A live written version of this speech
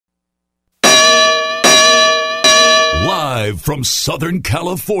Live from Southern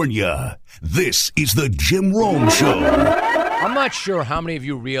California, this is the Jim Rome Show. I'm not sure how many of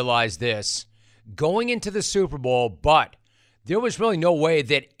you realize this going into the Super Bowl, but there was really no way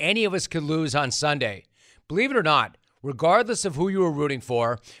that any of us could lose on Sunday. Believe it or not, regardless of who you were rooting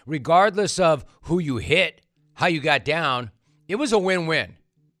for, regardless of who you hit, how you got down, it was a win-win.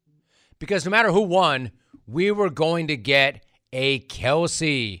 Because no matter who won, we were going to get a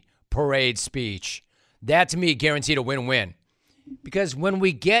Kelce parade speech. That, to me, guaranteed a win-win. Because when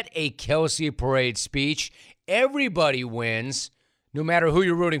we get a Kelce parade speech, everybody wins, no matter who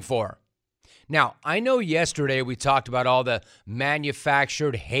you're rooting for. Now, I know yesterday we talked about all the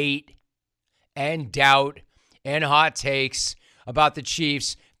manufactured hate and doubt and hot takes about the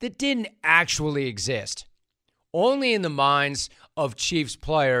Chiefs that didn't actually exist. Only in the minds of Chiefs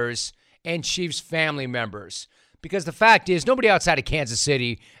players and Chiefs family members. Because the fact is, nobody outside of Kansas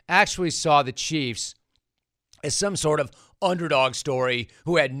City actually saw the Chiefs as some sort of underdog story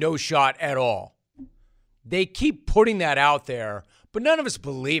who had no shot at all. They keep putting that out there, but none of us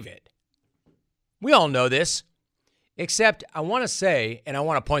believe it. We all know this. Except I want to say, and I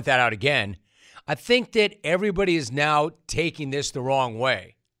want to point that out again, I think that everybody is now taking this the wrong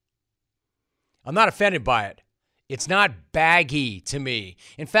way. I'm not offended by it. It's not baggy to me.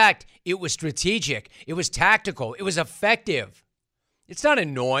 In fact, it was strategic. It was tactical. It was effective. It's not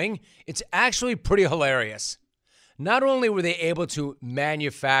annoying. It's actually pretty hilarious. Not only were they able to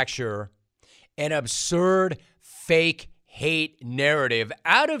manufacture an absurd fake hate narrative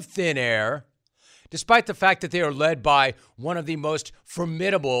out of thin air, despite the fact that they are led by one of the most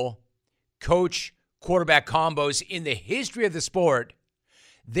formidable coach-quarterback combos in the history of the sport,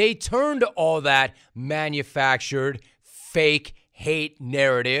 they turned all that manufactured fake hate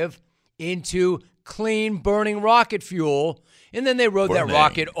narrative into clean burning rocket fuel, and then they rode that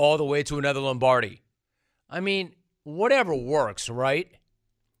rocket all the way to another Lombardi. I mean, whatever works, right?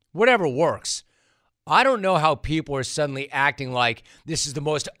 Whatever works. I don't know how people are suddenly acting like this is the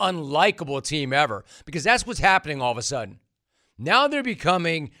most unlikable team ever, because that's what's happening all of a sudden. Now they're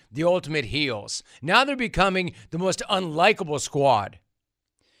becoming the ultimate heels. Now they're becoming the most unlikable squad.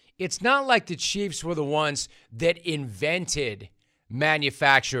 It's not like the Chiefs were the ones that invented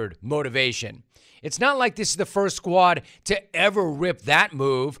manufactured motivation. It's not like this is the first squad to ever rip that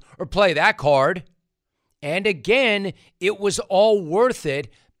move or play that card. And again, it was all worth it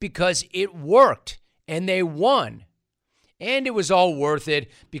because it worked and they won. And it was all worth it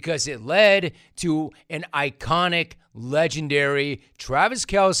because it led to an iconic, legendary Travis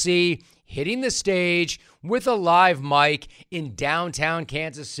Kelce hitting the stage with a live mic in downtown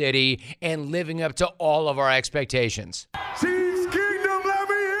Kansas City and living up to all of our expectations. Chiefs Kingdom, let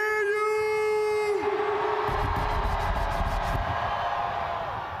me hear you!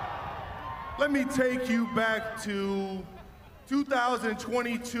 Let me take you back to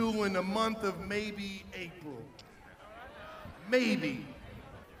 2022 in the month of maybe April. Maybe.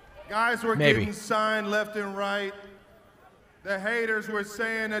 Guys were getting signed left and right. The haters were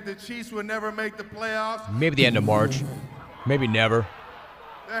saying that the Chiefs would never make the playoffs. Maybe the end of March. Maybe never.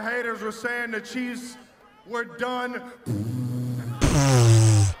 The haters were saying the Chiefs were done.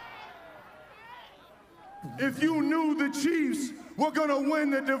 If you knew the Chiefs were gonna win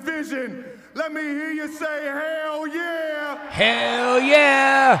the division, let me hear you say, hell yeah. Hell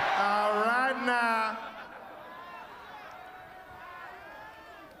yeah. All right now.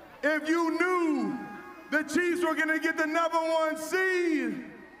 If you knew the Chiefs were gonna get the #1 seed,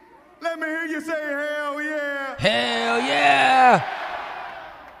 let me hear you say, hell yeah. Hell yeah.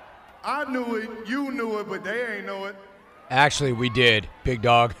 I knew it, you knew it, but they ain't know it. Actually, we did, big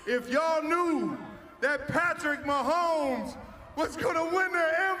dog. If y'all knew that Patrick Mahomes was gonna win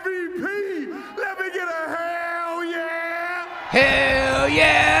the MVP, let me get a hell yeah. Hell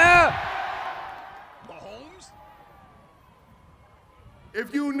yeah. Mahomes?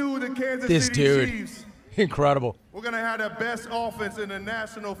 If you knew the Kansas This City dude. Chiefs, Incredible. we're gonna have the best offense in the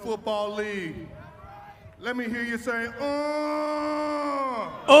National Football League, let me hear you say, Oh!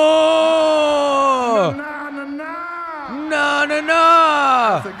 nah, nah, nah. No, no,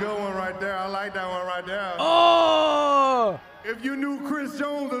 no. That's a good one right there. I like that one right there. Oh! If you knew Chris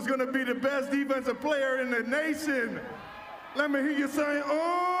Jones was gonna be the best defensive player in the nation, let me hear you say,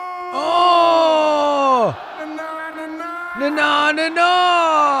 Oh! nah, nah, nah. No, no, no,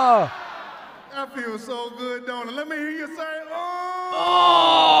 no. That feels so good, don't it? Let me hear you say,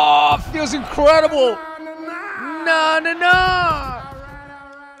 Oh! Feels incredible. nah, nah, nah. No, no, no. All right.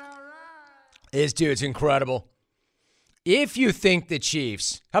 This dude's incredible. If you think the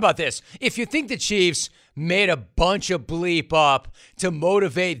Chiefs, how about this? If you think the Chiefs made a bunch of bleep up to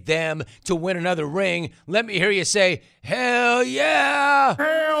motivate them to win another ring, let me hear you say, hell yeah!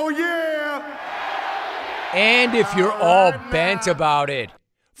 Hell yeah! And if you're all bent about it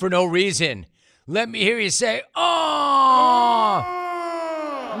for no reason, let me hear you say, oh!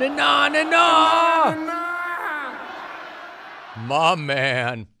 Na-na-na-na! My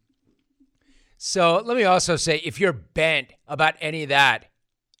man. So let me also say, if you're bent about any of that,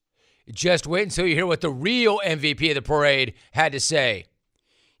 just wait until you hear what the real MVP of the parade had to say.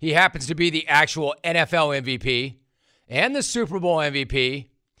 He happens to be the actual NFL MVP and the Super Bowl MVP,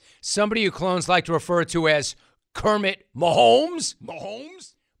 somebody who clones like to refer to as Kermit Mahomes.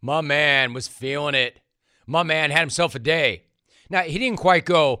 Mahomes? My man was feeling it. My man had himself a day. Now, he didn't quite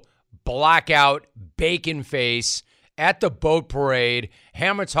go blackout, bacon face at the boat parade,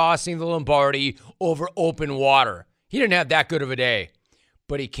 hammer tossing the Lombardi over open water. He didn't have that good of a day,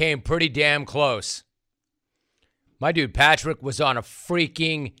 but he came pretty damn close. My dude Patrick was on a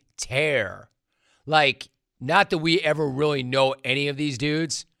freaking tear. Like, not that we ever really know any of these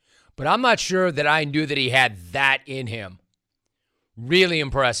dudes, but I'm not sure that I knew that he had that in him. Really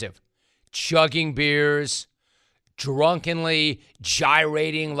impressive. Chugging beers, drunkenly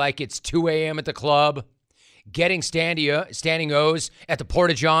gyrating like it's 2 a.m. at the club, getting standing O's at the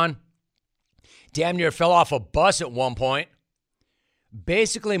Porta-John, damn near fell off a bus at one point.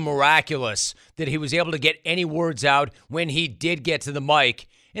 Basically miraculous that he was able to get any words out when he did get to the mic.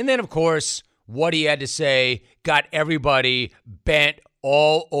 And then, of course, what he had to say got everybody bent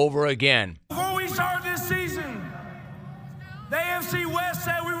all over again. Before we started this season, the AFC West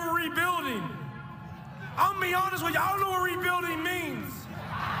said we were rebuilding. I'm gonna be honest with you, I don't know what rebuilding means.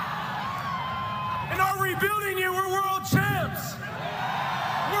 In our rebuilding year, we're world champs.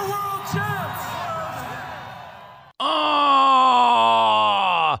 We're world champs. Oh,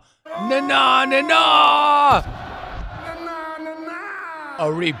 na-na-na-na.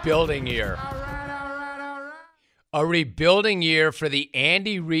 A rebuilding year. A rebuilding year for the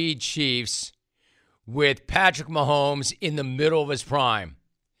Andy Reid Chiefs with Patrick Mahomes in the middle of his prime.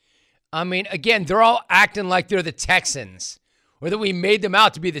 I mean, again, they're all acting like they're the Texans, or that we made them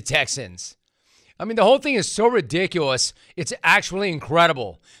out to be the Texans. I mean, the whole thing is so ridiculous, it's actually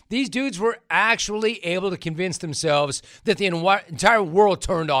incredible. These dudes were actually able to convince themselves that the entire world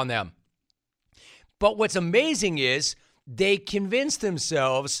turned on them. But what's amazing is they convinced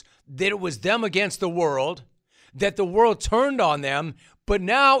themselves that it was them against the world, that the world turned on them, but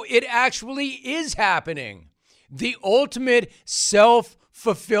now it actually is happening. The ultimate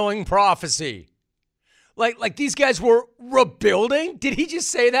self-fulfilling prophecy. Like these guys were rebuilding? Did he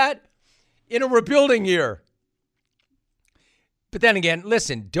just say that? In a rebuilding year. But then again,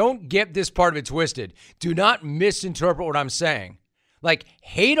 listen, don't get this part of it twisted. Do not misinterpret what I'm saying. Like,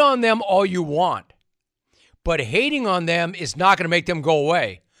 hate on them all you want, but hating on them is not going to make them go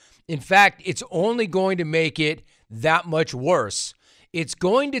away. In fact, it's only going to make it that much worse. It's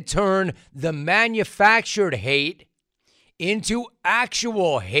going to turn the manufactured hate into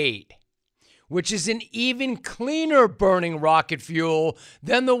actual hate, which is an even cleaner burning rocket fuel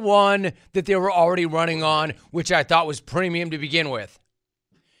than the one that they were already running on, which I thought was premium to begin with.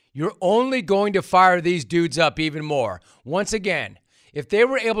 You're only going to fire these dudes up even more. Once again, if they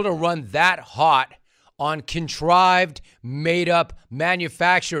were able to run that hot on contrived, made-up,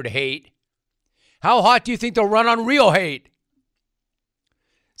 manufactured hate, how hot do you think they'll run on real hate?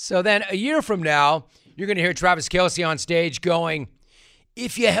 So then a year from now, you're going to hear Travis Kelce on stage going,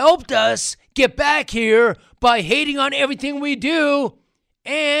 if you helped us get back here by hating on everything we do,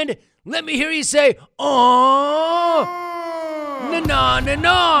 and let me hear you say, oh,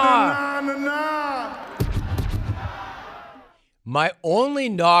 na-na-na-na. My only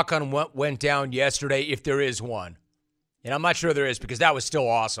knock on what went down yesterday, if there is one, and I'm not sure there is because that was still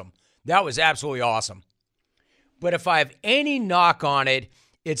awesome. That was absolutely awesome. But if I have any knock on it,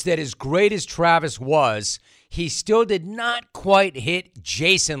 it's that as great as Travis was, he still did not quite hit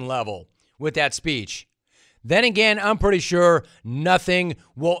Jason level with that speech. Then again, I'm pretty sure nothing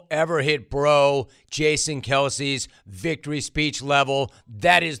will ever hit bro Jason Kelce's victory speech level.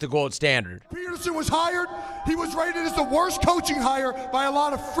 That is the gold standard. Peterson was hired. He was rated as the worst coaching hire by a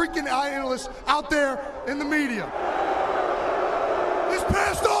lot of freaking analysts out there in the media. This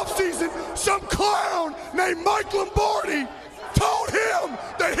past offseason, some clown named Mike Lombardi told him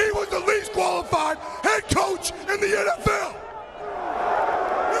that he was the least qualified head coach in the NFL.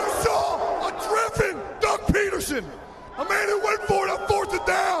 You saw a driven Doug Peterson, a man who went for it on fourth and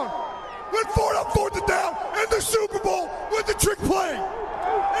down, in the Super Bowl with the trick play.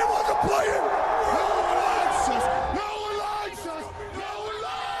 He wasn't playing. No one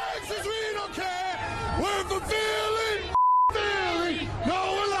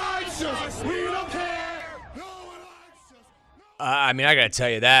I mean, I got to tell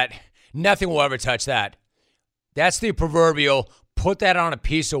you that. Nothing will ever touch that. That's the proverbial put that on a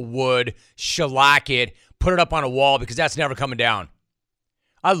piece of wood, shellac it, put it up on a wall, because that's never coming down.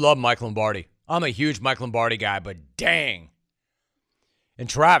 I love Mike Lombardi. I'm a huge Mike Lombardi guy, but dang. And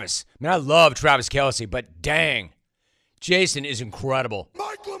Travis. I mean, I love Travis Kelce, but dang. Jason is incredible.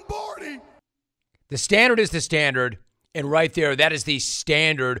 Mike Lombardi! The standard is the standard, and right there, that is the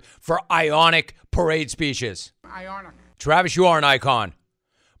standard for Ionic parade speeches. Ionic. Travis, you are an icon,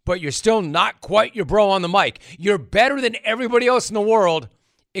 but you're still not quite your bro on the mic. You're better than everybody else in the world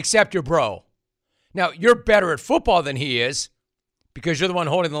except your bro. Now, you're better at football than he is because you're the one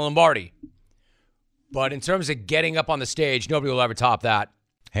holding the Lombardi. But in terms of getting up on the stage, nobody will ever top that.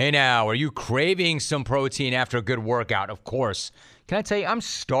 Hey now, are you craving some protein after a good workout? Of course. Can I tell you, I'm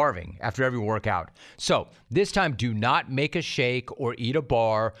starving after every workout. So this time, do not make a shake or eat a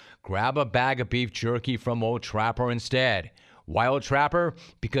bar. Grab a bag of beef jerky from Old Trapper instead. Why Old Trapper?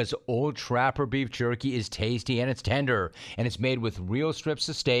 Because Old Trapper beef jerky is tasty and it's tender, and it's made with real strips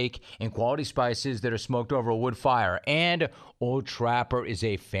of steak and quality spices that are smoked over a wood fire. And Old Trapper is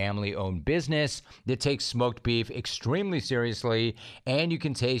a family-owned business that takes smoked beef extremely seriously, and you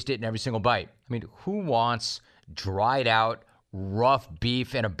can taste it in every single bite. I mean, who wants dried out, rough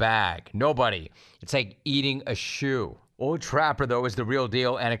beef in a bag? Nobody. It's like eating a shoe. Old Trapper, though, is the real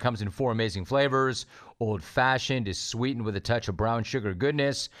deal, and it comes in 4 amazing flavors. Old Fashioned is sweetened with a touch of brown sugar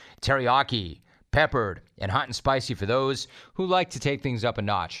goodness. Teriyaki, peppered, and hot and spicy for those who like to take things up a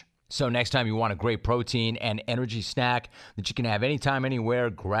notch. So next time you want a great protein and energy snack that you can have anytime, anywhere,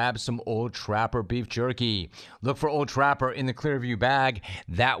 grab some Old Trapper beef jerky. Look for Old Trapper in the Clearview bag.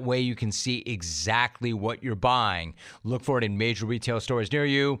 That way you can see exactly what you're buying. Look for it in major retail stores near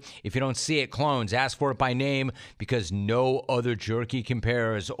you. If you don't see it, clones, ask for it by name, because no other jerky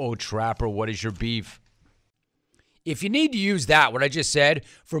compares. Old Trapper, what is your beef? If you need to use that, what I just said,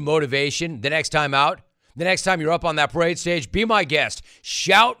 for motivation the next time out, the next time you're up on that parade stage, be my guest.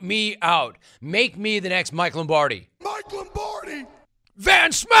 Shout me out. Make me the next Mike Lombardi. Mike Lombardi!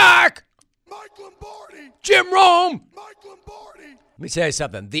 Van Smack! Mike Lombardi! Jim Rome! Mike Lombardi! Let me tell you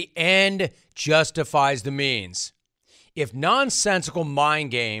something. The end justifies the means. If nonsensical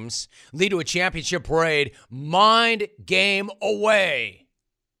mind games lead to a championship parade, mind game away.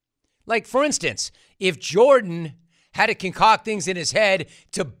 Like, for instance, if Jordan had to concoct things in his head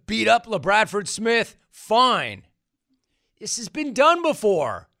to beat up LaBradford Smith, fine. This has been done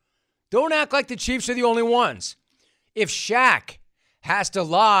before. Don't act like the Chiefs are the only ones. If Shaq has to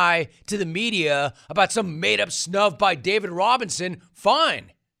lie to the media about some made-up snub by David Robinson,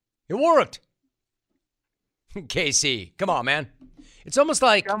 fine. It worked. KC, come on, man. It's almost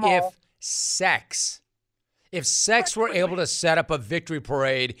like if sex were able to set up a victory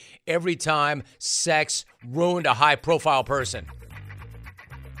parade every time sex ruined a high-profile person.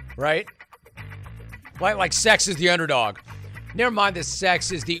 Right? Like sex is the underdog. Never mind that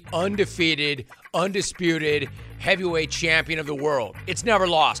sex is the undefeated, undisputed heavyweight champion of the world. It's never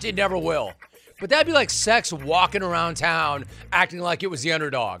lost. It never will. But that'd be like sex walking around town acting like it was the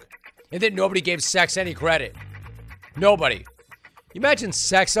underdog. And that nobody gave sex any credit. Nobody. You imagine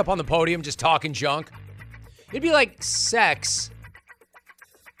sex up on the podium just talking junk? It'd be like sex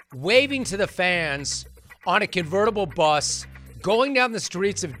waving to the fans on a convertible bus going down the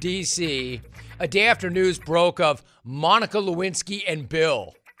streets of D.C. a day after news broke of Monica Lewinsky and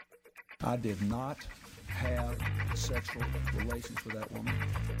Bill. I did not have sexual relations with that woman.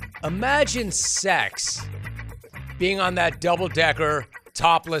 Imagine sex being on that double-decker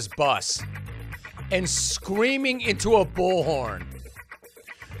topless bus and screaming into a bullhorn.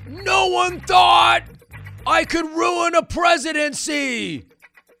 No one thought I could ruin a presidency.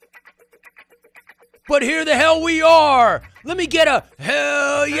 But here the hell we are. Let me get a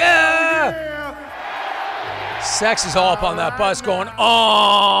hell yeah. Sex is all up on that bus going,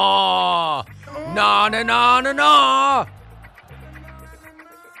 oh, nah, nah, nah, nah, nah.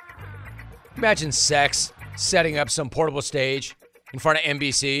 Imagine sex setting up some portable stage in front of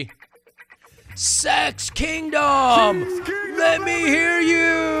NBC. Sex Kingdom, let me hear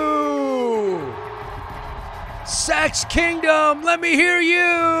you. Sex Kingdom, let me hear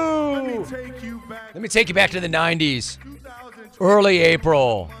you. Let me take you back to the 90s. Early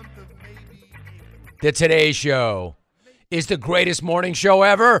April. The Today Show is the greatest morning show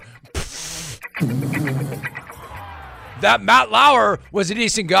ever. That Matt Lauer was a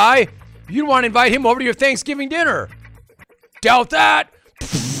decent guy. You'd want to invite him over to your Thanksgiving dinner. Doubt that.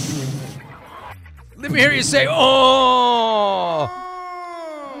 Let me hear you say, oh.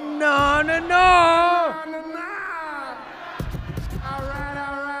 No, no, no.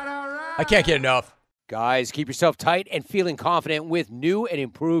 I can't get enough. Guys, keep yourself tight and feeling confident with new and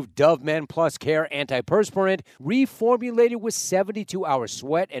improved Dove Men Plus Care Antiperspirant, reformulated with 72-hour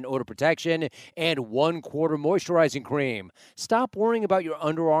sweat and odor protection and 1/4 moisturizing cream. Stop worrying about your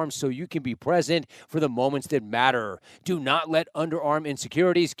underarms so you can be present for the moments that matter. Do not let underarm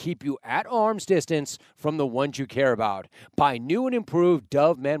insecurities keep you at arm's distance from the ones you care about. Buy new and improved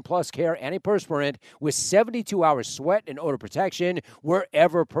Dove Men Plus Care Antiperspirant with 72-hour sweat and odor protection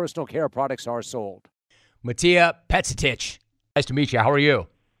wherever personal care products are sold. Matija Pečić, nice to meet you. How are you?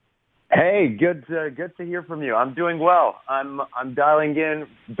 Hey, good to hear from you. I'm doing well. I'm dialing in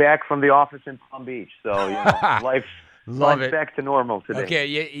back from the office in Palm Beach, so life's back to normal today. Okay,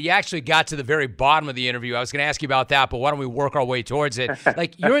 you actually got to the very bottom of the interview. I was going to ask you about that, but why don't we work our way towards it?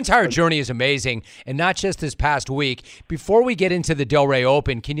 Like, your entire journey is amazing, and not just this past week. Before we get into the Delray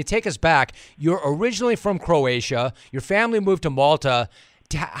Open, can you take us back? You're originally from Croatia. Your family moved to Malta.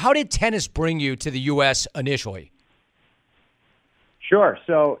 How did tennis bring you to the U.S. initially? Sure.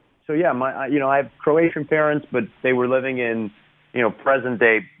 So yeah, I have Croatian parents, but they were living in, present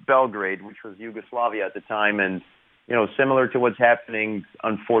day Belgrade, which was Yugoslavia at the time, and similar to what's happening,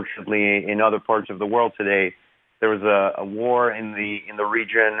 unfortunately, in other parts of the world today, there was a war in the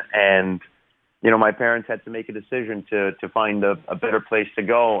region, and my parents had to make a decision to find a better place to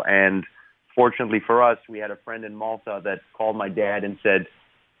go, and fortunately for us, we had a friend in Malta that called my dad and said,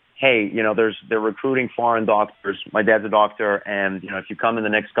 hey, they're recruiting foreign doctors. My dad's a doctor, and if you come in the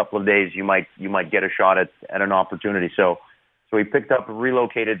next couple of days, you might get a shot at an opportunity. So we picked up,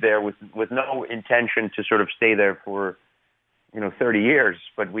 relocated there with no intention to sort of stay there for 30 years,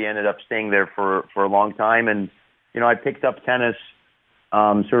 but we ended up staying there for a long time. And I picked up tennis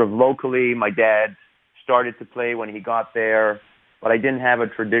sort of locally. My dad started to play when he got there, but I didn't have a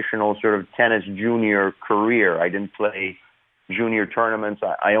traditional sort of tennis junior career. I didn't play junior tournaments.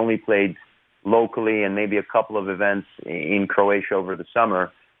 I only played locally and maybe a couple of events in Croatia over the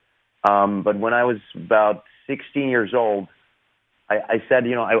summer. But when I was about 16 years old, I said,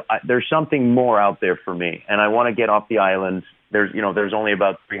 there's something more out there for me, and I want to get off the island. There's only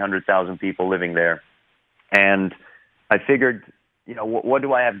about 300,000 people living there, and I figured, what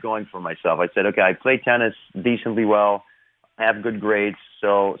do I have going for myself? I said, okay, I play tennis decently well, I have good grades,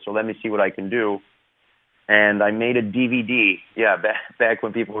 so let me see what I can do. And I made a DVD, back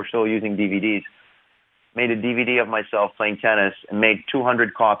when people were still using DVDs, made a DVD of myself playing tennis and made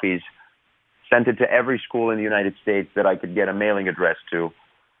 200 copies, sent it to every school in the United States that I could get a mailing address to.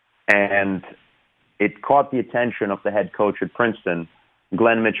 And it caught the attention of the head coach at Princeton,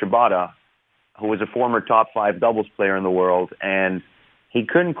 Glenn Michibata, who was a former top 5 doubles player in the world. And he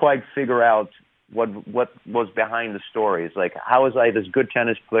couldn't quite figure out what was behind the story. It's like, how was I this good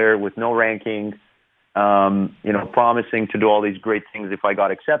tennis player with no ranking, promising to do all these great things if I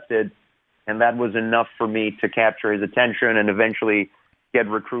got accepted. And that was enough for me to capture his attention and eventually get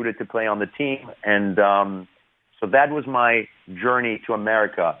recruited to play on the team. And so that was my journey to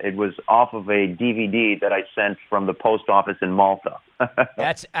America. It was off of a DVD that I sent from the post office in Malta.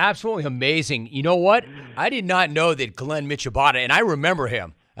 That's absolutely amazing. You know what? I did not know that Glenn Michibata, and I remember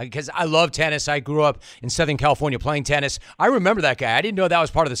him, because I love tennis. I grew up in Southern California playing tennis. I remember that guy. I didn't know that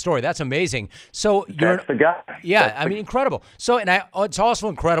was part of the story. That's amazing. So that's the guy. Yeah, incredible. So, it's also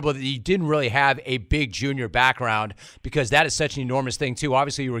incredible that you didn't really have a big junior background, because that is such an enormous thing too.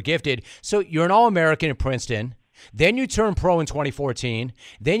 Obviously, you were gifted. So you're an All-American at Princeton. Then you turn pro in 2014.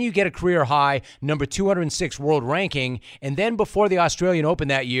 Then you get a career high, number 206 world ranking. And then before the Australian Open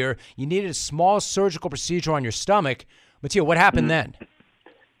that year, you needed a small surgical procedure on your stomach. Matija, what happened then?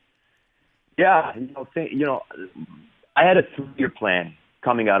 Yeah, I had a 3-year plan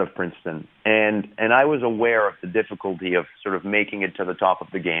coming out of Princeton, and I was aware of the difficulty of sort of making it to the top of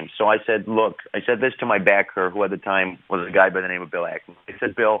the game. So I said, I said this to my backer, who at the time was a guy by the name of Bill Ackman. I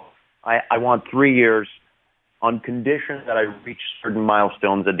said, Bill, I want 3 years on condition that I reach certain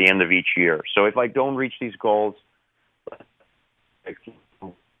milestones at the end of each year. So if I don't reach these goals,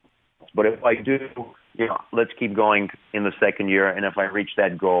 but if I do, let's keep going in the second year. And if I reach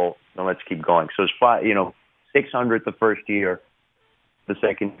that goal, then let's keep going. So it's 600 the first year, the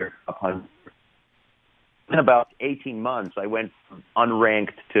second year, 100. In about 18 months, I went from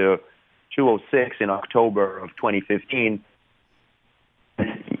unranked to 206 in October of 2015.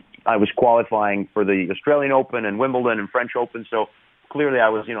 I was qualifying for the Australian Open and Wimbledon and French Open. So clearly I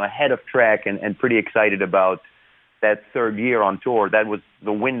was, ahead of track and pretty excited about that third year on tour. That was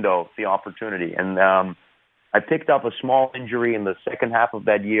the window, the opportunity. And I picked up a small injury in the second half of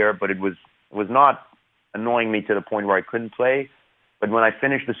that year, but it was not annoying me to the point where I couldn't play. But when I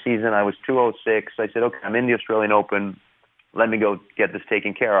finished the season, I was 206. I said, okay, I'm in the Australian Open. Let me go get this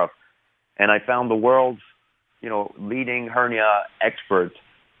taken care of. and I found the world's, leading hernia expert,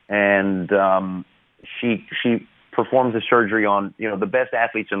 and she performs the surgery on, the best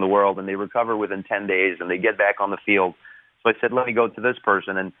athletes in the world, and they recover within 10 days, and they get back on the field. So I said, let me go to this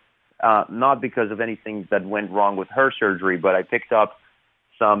person, and not because of anything that went wrong with her surgery, but I picked up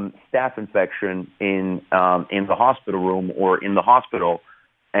some staph infection in the hospital room or in the hospital,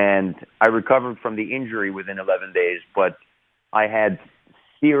 and I recovered from the injury within 11 days, but I had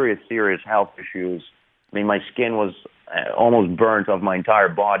serious health issues. I mean, my skin was almost burnt off my entire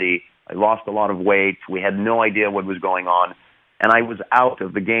body. I lost a lot of weight. We had no idea what was going on. And I was out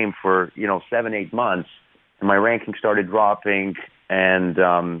of the game for, 7-8 months. And my ranking started dropping. And,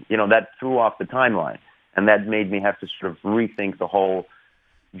 that threw off the timeline. And that made me have to sort of rethink the whole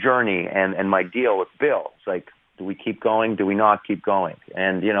journey and my deal with Bill. It's like, do we keep going? Do we not keep going?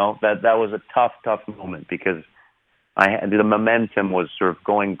 And, that was a tough moment because the momentum was sort of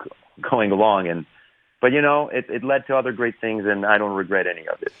going along. But it led to other great things, and I don't regret any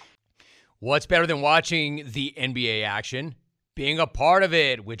of it. What's better than watching the NBA action? Being a part of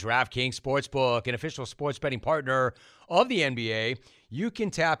it with DraftKings Sportsbook, an official sports betting partner of the NBA. You can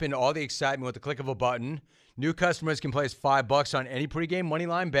tap into all the excitement with the click of a button. New customers can place $5 on any pregame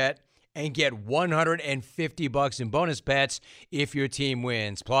moneyline bet and get $150 in bonus bets if your team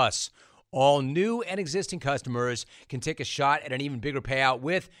wins. Plus, all new and existing customers can take a shot at an even bigger payout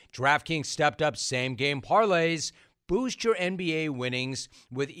with DraftKings stepped-up same-game parlays. Boost your NBA winnings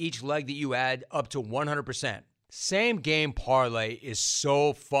with each leg that you add up to 100%. Same-game parlay is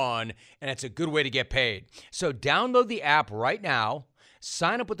so fun, and it's a good way to get paid. So download the app right now.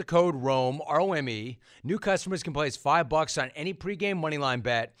 Sign up with the code ROME, R-O-M-E. New customers can place $5 on any pregame moneyline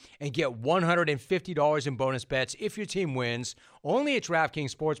bet and get $150 in bonus bets if your team wins. Only at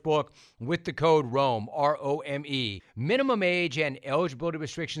DraftKings Sportsbook with the code ROME, R-O-M-E. Minimum age and eligibility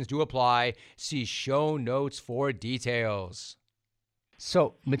restrictions do apply. See show notes for details.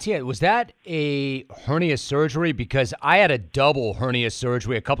 So, Mattia, was that a hernia surgery? Because I had a double hernia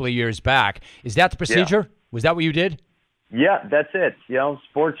surgery a couple of years back. Is that the procedure? Yeah. Was that what you did? Yeah, that's it.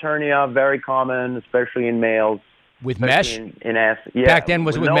 Sports hernia, very common, especially in males. With mesh? Yeah. Back then,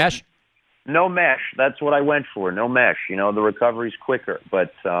 was it with mesh? No mesh. That's what I went for. No mesh. The recovery's quicker.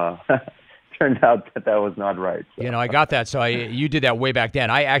 But turned out that was not right. So. I got that. So you did that way back then.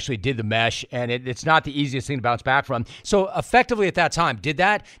 I actually did the mesh, and it's not the easiest thing to bounce back from. So effectively at that time, did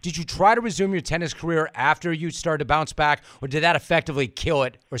you try to resume your tennis career after you started to bounce back, or did that effectively kill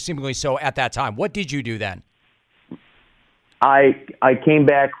it, or seemingly so at that time? What did you do then? I came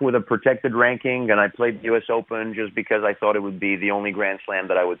back with a protected ranking, and I played the U.S. Open just because I thought it would be the only Grand Slam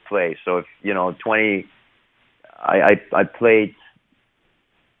that I would play. So if I played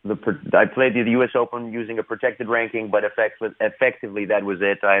the U.S. Open using a protected ranking, but effectively that was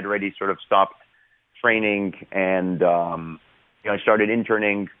it. I had already sort of stopped training, and I started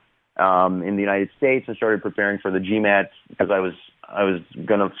interning in the United States and started preparing for the GMAT because I was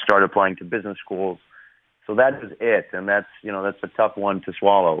going to start applying to business schools. So that was it, and that's a tough one to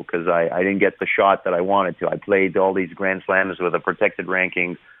swallow because I didn't get the shot that I wanted to. I played all these Grand Slams with a protected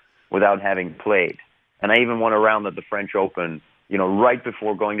ranking without having played, and I even won a round at the French Open. Right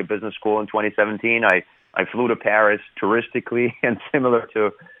before going to business school in 2017, I flew to Paris touristically, and similar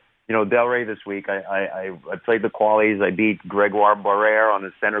to Delray this week, I played the qualies. I beat Gregoire Barrère on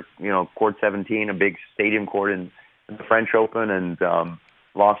the center, court 17, a big stadium court in the French Open, and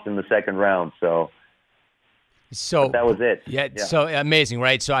lost in the second round. So that was it. Yeah, so amazing,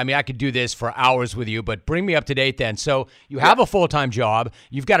 right? So, I could do this for hours with you, but bring me up to date then. So you have a full-time job.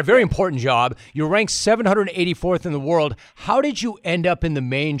 You've got a very important job. You're ranked 784th in the world. How did you end up in the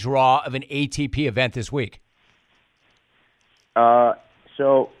main draw of an ATP event this week? So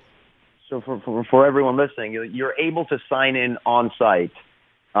for everyone listening, you're able to sign in on site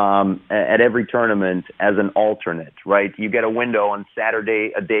at every tournament as an alternate, right? You get a window on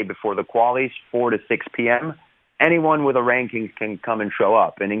Saturday, a day before the qualies, 4 to 6 p.m., anyone with a ranking can come and show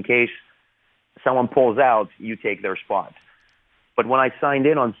up. And in case someone pulls out, you take their spot. But when I signed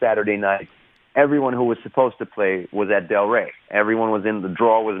in on Saturday night, everyone who was supposed to play was at Delray. Everyone was in, the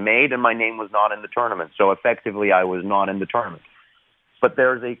draw was made, and my name was not in the tournament. So effectively, I was not in the tournament. But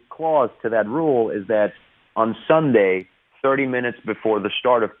there's a clause to that rule is that on Sunday, 30 minutes before the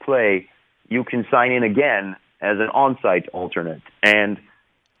start of play, you can sign in again as an on-site alternate. And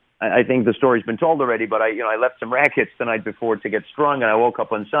I think the story's been told already, but I left some rackets the night before to get strung, and I woke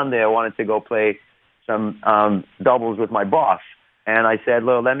up on Sunday. I wanted to go play some doubles with my boss, and I said,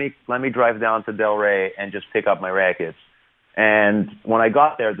 "Look, let me drive down to Delray and just pick up my rackets." And when I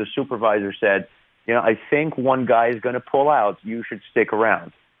got there, the supervisor said, "I think one guy is going to pull out. You should stick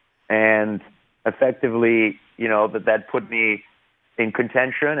around." and effectively, that put me in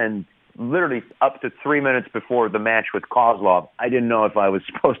contention. And literally up to 3 minutes before the match with Kozlov, I didn't know if I was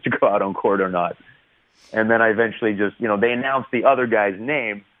supposed to go out on court or not. And then I eventually just, they announced the other guy's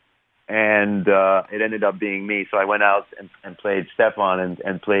name, and it ended up being me. So I went out and played Stefan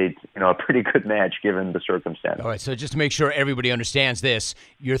and played, a pretty good match given the circumstances. All right, so just to make sure everybody understands this,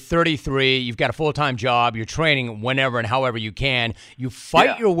 you're 33, you've got a full-time job, you're training whenever and however you can. You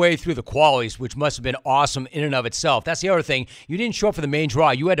fight your way through the qualies, which must have been awesome in and of itself. That's the other thing. You didn't show up for the main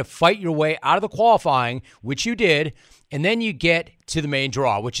draw. You had to fight your way out of the qualifying, which you did, and then you get to the main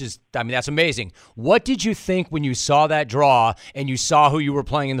draw, which is, that's amazing. What did you think when you saw that draw and you saw who you were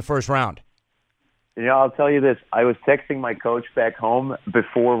playing in the first round? I'll tell you this. I was texting my coach back home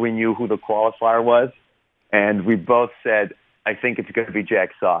before we knew who the qualifier was, and we both said, I think it's going to be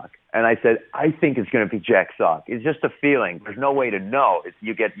Jack Sock. And I said, I think it's going to be Jack Sock. It's just a feeling. There's no way to know.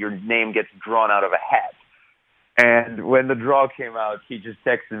 Your name gets drawn out of a hat. And when the draw came out, he just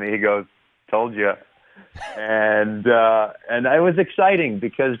texted me. He goes, told you. And it was exciting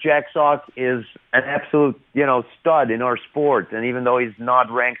because Jack Sock is an absolute, stud in our sport. And even though he's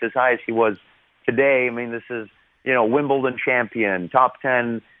not ranked as high as he was today, this is, Wimbledon champion, top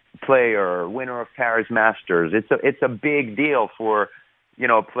 10 player, winner of Paris Masters. It's a big deal for,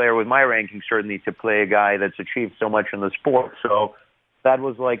 a player with my ranking certainly to play a guy that's achieved so much in the sport. So that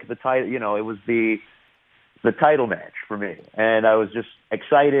was like the title, it was the title match for me. And I was just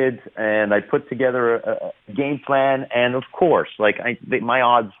excited, and I put together a game plan. And of course,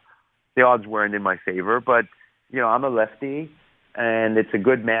 the odds weren't in my favor, but, I'm a lefty and it's a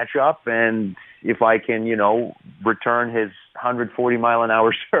good matchup. And if I can, return his 140 mile an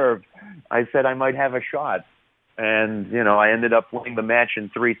hour serve, I said I might have a shot. And, I ended up winning the match in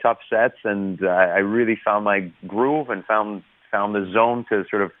 3 tough sets, and I really found my groove and found the zone to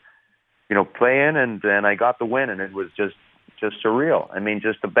sort of, play in, and I got the win, and it was just surreal.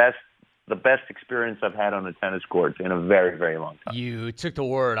 Just the best experience I've had on a tennis court in a very, very long time. You took the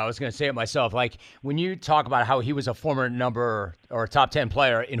word. I was going to say it myself. Like, when you talk about how he was a former number or top 10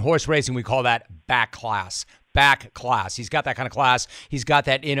 player, in horse racing, we call that back class. Back class. He's got that kind of class. He's got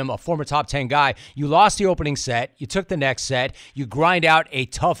that in him, a former top 10 guy. You lost the opening set. You took the next set. You grind out a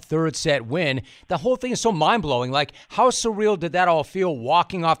tough third set win. The whole thing is so mind-blowing. Like, how surreal did that all feel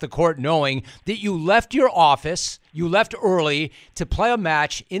walking off the court knowing that you left your office, you left early to play a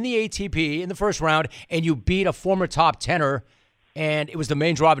match in the ATP in the first round, and you beat a former top 10er, and it was the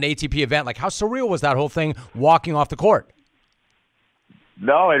main draw of an ATP event. Like, how surreal was that whole thing walking off the court?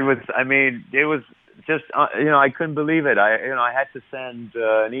 No, it was just, I couldn't believe it. I had to send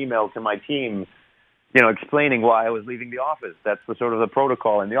an email to my team, explaining why I was leaving the office. That's the sort of the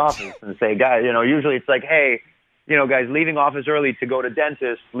protocol in the office, and say, guys, usually it's like, hey, guys, leaving office early to go to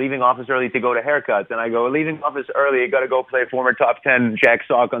dentist, leaving office early to go to haircuts. And I go, leaving office early, you got to go play former top 10 Jack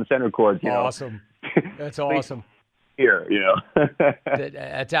Sock on center court. Awesome. That's awesome. Here,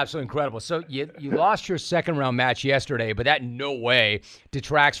 That's absolutely incredible. So you lost your second round match yesterday, but that in no way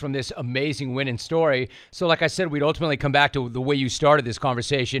detracts from this amazing win and story. So like I said, we'd ultimately come back to the way you started this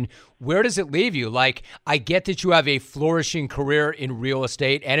conversation. Where does it leave you? Like, I get that you have a flourishing career in real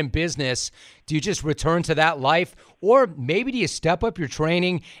estate and in business. Do you just return to that life? Or maybe do you step up your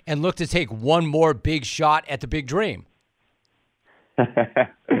training and look to take one more big shot at the big dream?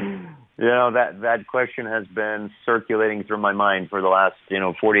 That question has been circulating through my mind for the last,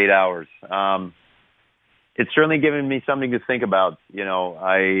 48 hours. It's certainly given me something to think about.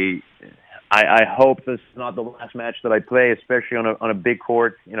 I hope this is not the last match that I play, especially on a big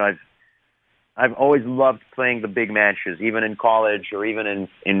court. I've always loved playing the big matches, even in college or even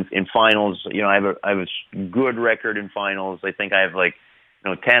in finals. I have a good record in finals. I think I have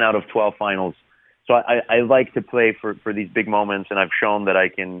 10 out of 12 finals. So I like to play for these big moments, and I've shown that I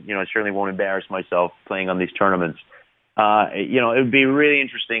can, I certainly won't embarrass myself playing on these tournaments. It would be really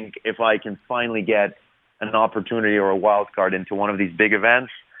interesting if I can finally get an opportunity or a wild card into one of these big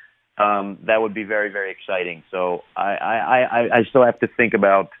events. That would be very, very exciting. So I still have to think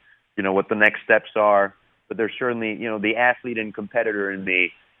about, what the next steps are. But there's certainly, the athlete and competitor in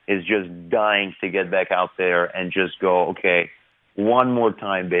me is just dying to get back out there and just go, okay, one more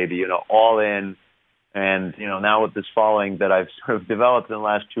time, baby, all in. And, now with this following that I've sort of developed in the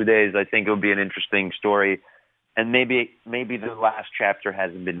last 2 days, I think it'll be an interesting story. And maybe the last chapter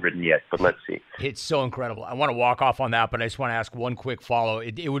hasn't been written yet, but let's see. It's so incredible. I want to walk off on that, but I just want to ask one quick follow.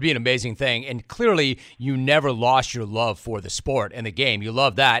 It would be an amazing thing. And clearly, you never lost your love for the sport and the game. You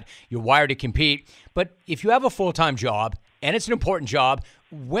love that. You're wired to compete. But if you have a full-time job, and it's an important job,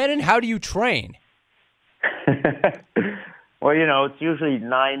 when and how do you train? Well, it's usually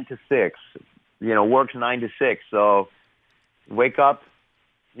 9 to 6. Work's 9 to 6. So wake up,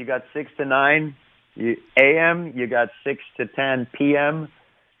 you got 6 to 9 a.m., you got 6 to 10 p.m.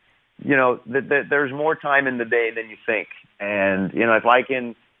 There's more time in the day than you think. And,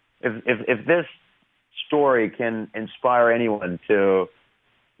 if this story can inspire anyone to,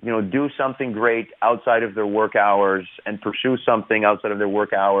 do something great outside of their work hours and pursue something outside of their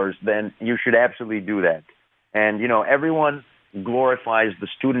work hours, then you should absolutely do that. And, everyone glorifies the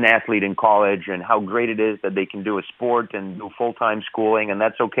student athlete in college and how great it is that they can do a sport and do full-time schooling, and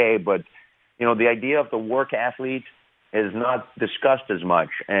that's okay. But, the idea of the work athlete is not discussed as much.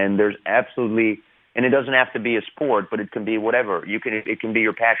 And there's absolutely, and it doesn't have to be a sport, but it can be whatever. It can be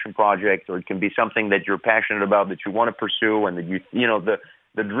your passion project, or it can be something that you're passionate about that you want to pursue, and that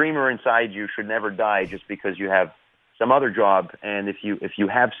the dreamer inside you should never die just because you have some other job. And if you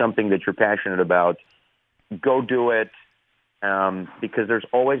have something that you're passionate about, go do it, because there's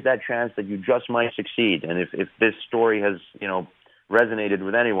always that chance that you just might succeed. And if this story has, resonated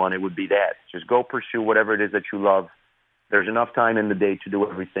with anyone, it would be that. Just go pursue whatever it is that you love. There's enough time in the day to do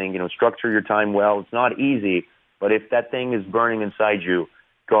everything. Structure your time well. It's not easy, but if that thing is burning inside you,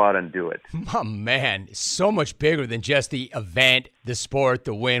 go out and do it. Oh, man, so much bigger than just the event, the sport,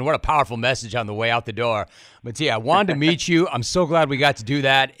 the win. What a powerful message on the way out the door. Mattia, I wanted to meet you. I'm so glad we got to do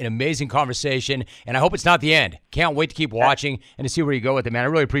that. An amazing conversation, and I hope it's not the end. Can't wait to keep watching and to see where you go with it, man. I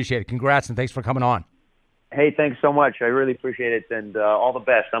really appreciate it. Congrats, and thanks for coming on. Hey, thanks so much. I really appreciate it, and all the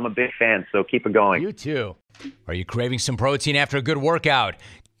best. I'm a big fan, so keep it going. You too. Are you craving some protein after a good workout?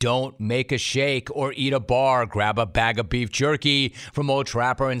 Don't make a shake or eat a bar. Grab a bag of beef jerky from Old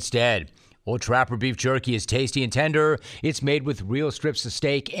Trapper instead. Old Trapper beef jerky is tasty and tender. It's made with real strips of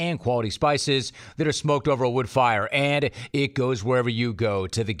steak and quality spices that are smoked over a wood fire. And it goes wherever you go,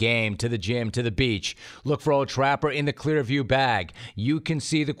 to the game, to the gym, to the beach. Look for Old Trapper in the Clearview bag. You can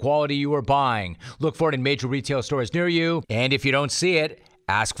see the quality you are buying. Look for it in major retail stores near you. And if you don't see it,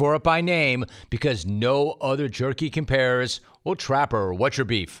 ask for it by name, because no other jerky compares. Old Trapper, what's your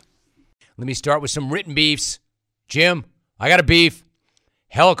beef? Let me start with some written beefs. Jim, I got a beef.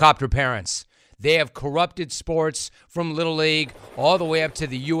 Helicopter parents. They have corrupted sports from Little League all the way up to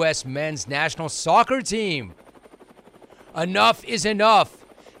the U.S. men's national soccer team. Enough is enough.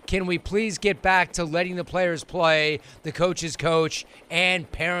 Can we please get back to letting the players play, the coaches coach, and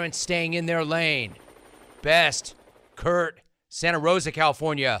parents staying in their lane? Best, Kurt, Santa Rosa,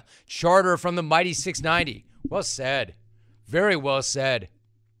 California. Charter from the mighty 690. Well said. Very well said.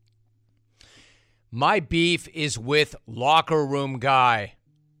 My beef is with Locker Room Guy.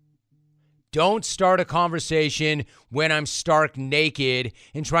 Don't start a conversation when I'm stark naked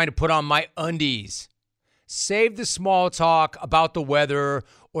and trying to put on my undies. Save the small talk about the weather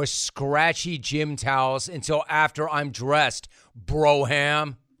or scratchy gym towels until after I'm dressed,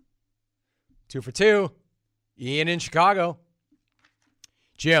 broham. 2 for 2. Ian in Chicago.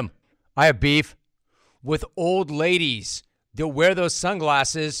 Jim, I have beef with old ladies that wear those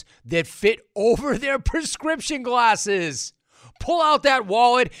sunglasses that fit over their prescription glasses. Pull out that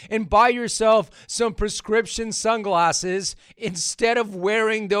wallet and buy yourself some prescription sunglasses instead of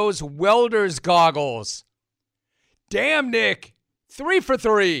wearing those welder's goggles. Damn, Nick. 3 for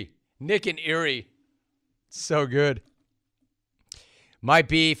 3. Nick and Erie. So good. My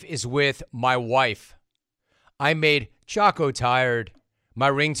beef is with my wife. I made Jocko tired, my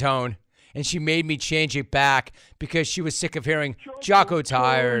ringtone, and she made me change it back because she was sick of hearing Jocko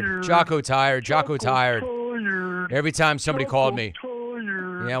tired, Jocko tired, Jocko tired. Every time somebody called me.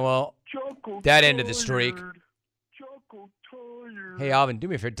 Yeah, well, that ended the streak. Hey, Alvin, do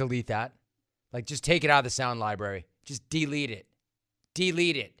me a favor, delete that. Like, just take it out of the sound library. Just delete it.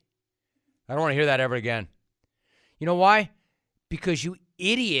 Delete it. I don't want to hear that ever again. You know why? Because you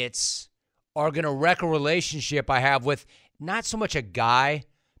idiots are going to wreck a relationship I have with not so much a guy,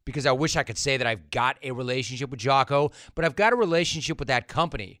 because I wish I could say that I've got a relationship with Jocko, but I've got a relationship with that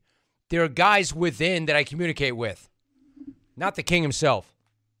company. There are guys within that I communicate with. Not the king himself.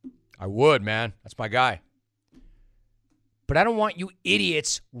 I would, man. That's my guy. But I don't want you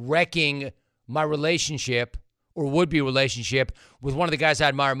idiots wrecking my relationship or would-be relationship with one of the guys I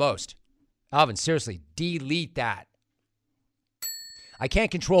admire most. Alvin, seriously, delete that. I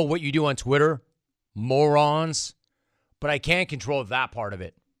can't control what you do on Twitter, morons, but I can control that part of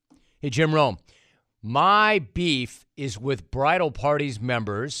it. Hey, Jim Rome, my beef is with bridal parties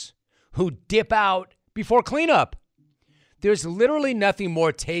members who dip out before cleanup. There's literally nothing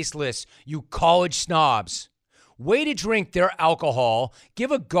more tasteless, you college snobs. Way to drink their alcohol,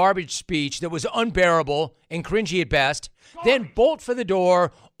 give a garbage speech that was unbearable and cringy at best, then bolt for the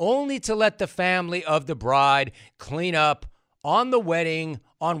door only to let the family of the bride clean up on the wedding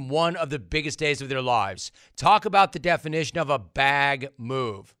on one of the biggest days of their lives. Talk about the definition of a bag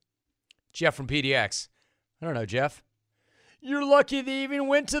move. Jeff from PDX. I don't know, Jeff. You're lucky they even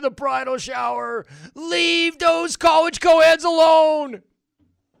went to the bridal shower. Leave those college co-eds alone.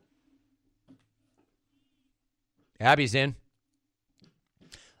 Abby's in.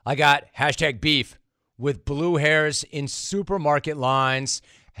 I got #beef with blue hairs in supermarket lines.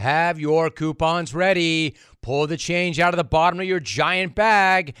 Have your coupons ready. Pull the change out of the bottom of your giant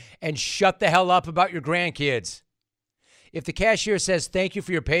bag and shut the hell up about your grandkids. If the cashier says thank you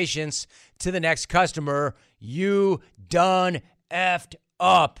for your patience to the next customer, you done effed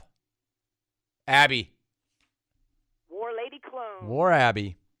up. Abby. War Lady Clone. War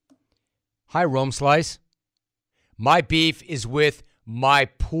Abby. Hi, Rome Slice. My beef is with my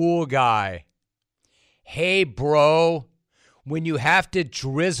pool guy. Hey, bro, when you have to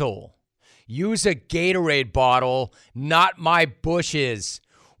drizzle, use a Gatorade bottle, not my bushes.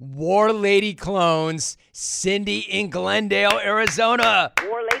 War Lady Clones, Cindy in Glendale, Arizona.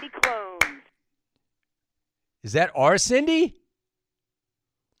 War Lady Clones. Is that our Cindy?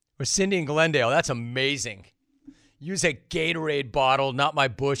 Or Cindy in Glendale? That's amazing. Use a Gatorade bottle, not my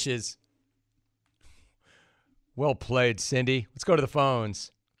bushes. Well played, Cindy. Let's go to the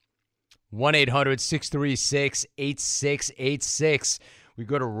phones. 1-800-636-8686. We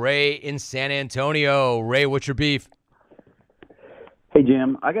go to Ray in San Antonio. Ray, what's your beef? Hey,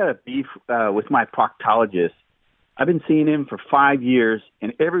 Jim, I got a beef with my proctologist. I've been seeing him for 5 years,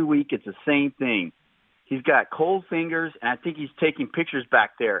 and every week it's the same thing. He's got cold fingers, and I think he's taking pictures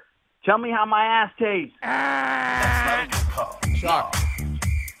back there. Tell me how my ass tastes. That's not a good call. Shock.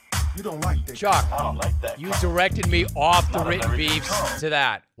 You don't like that. Shock. I don't like that. You directed me off the written beefs to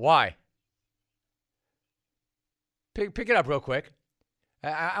that. Why? Pick it up real quick.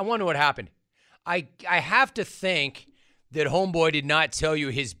 I wonder what happened. I have to think that Homeboy did not tell you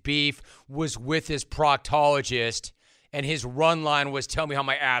his beef was with his proctologist and his run line was tell me how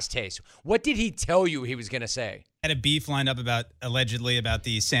my ass tastes. What did he tell you he was going to say? Had a beef lined up allegedly about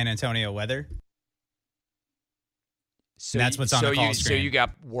the San Antonio weather. So that's what's on the call screen. So you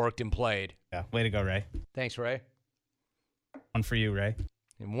got worked and played. Yeah, way to go, Ray. Thanks, Ray. One for you, Ray.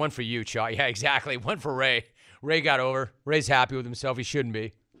 And one for you, Chaw. Yeah, exactly. One for Ray. Ray got over. Ray's happy with himself. He shouldn't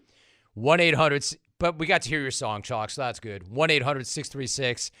be. 1-800, but we got to hear your song, Chalk, so that's good.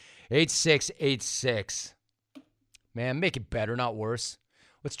 1-800-636-8686. Man, make it better, not worse.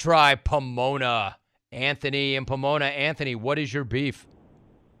 Let's try Pomona. Anthony and Pomona. Anthony, what is your beef?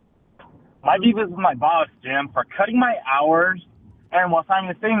 My beef is with my boss, Jim, for cutting my hours and while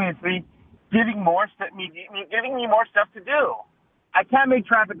simultaneously giving me more stuff to do. I can't make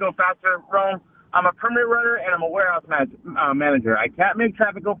traffic go faster, Ron. I'm a permanent runner and I'm a warehouse manager. I can't make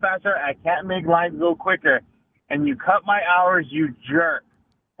traffic go faster. I can't make lines go quicker. And you cut my hours, you jerk.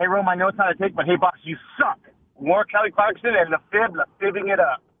 Hey, Rome, I know it's not a take, but hey, boss, you suck. More Kelly Clarkson and the fibbing it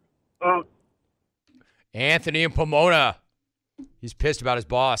up. Ooh. Anthony and Pomona. He's pissed about his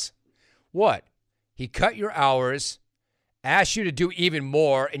boss. What? He cut your hours, asked you to do even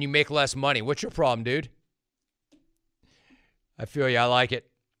more, and you make less money. What's your problem, dude? I feel you. I like it.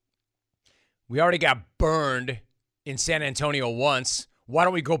 We already got burned in San Antonio once. Why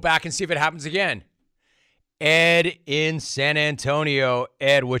don't we go back and see if it happens again? Ed in San Antonio.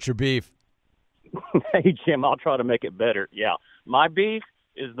 Ed, what's your beef? Hey, Jim, I'll try to make it better. Yeah. My beef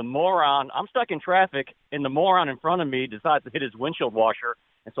is the moron. I'm stuck in traffic, and the moron in front of me decides to hit his windshield washer,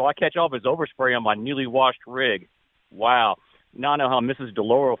 and so I catch all of his overspray on my newly washed rig. Wow. Now I know how Mrs.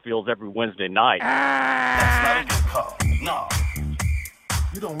 DeLauro feels every Wednesday night. That's not a good call. No.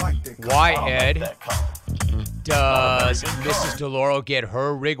 You don't like that call. Why, Ed? Like that call. Does Mrs. DeLauro get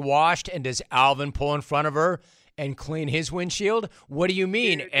her rig washed, and does Alvin pull in front of her and clean his windshield? What do you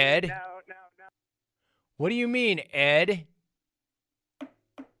mean, Ed? No. What do you mean, Ed?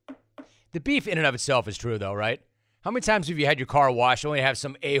 The beef in and of itself is true, though, right? How many times have you had your car washed, only have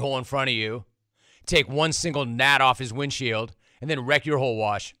some a-hole in front of you, take one single gnat off his windshield, and then wreck your whole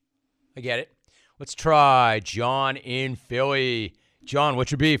wash? I get it. Let's try John in Philly. John, what's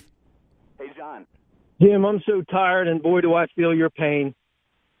your beef? Hey, John. Jim, I'm so tired, and boy, do I feel your pain.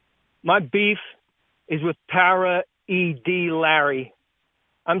 My beef is with Para E.D. Larry.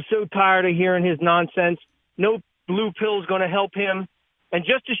 I'm so tired of hearing his nonsense. No blue pill's going to help him. And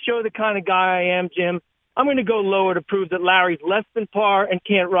just to show the kind of guy I am, Jim, I'm going to go lower to prove that Larry's less than par and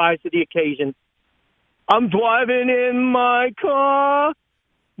can't rise to the occasion. I'm driving in my car.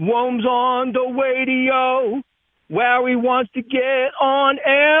 Wome's on the radio. Larry wants to get on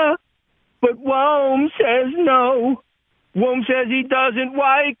air, but Wome says no. Wome says he doesn't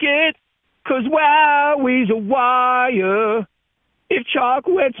like it, 'cause Larry's a wire. If Chalk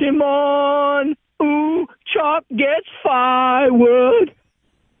wets him on, ooh, Chalk gets firewood.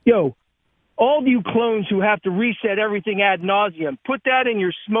 Yo, all you clones who have to reset everything ad nauseum, put that in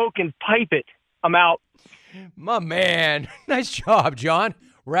your smoke and pipe it. I'm out. My man. Nice job, John.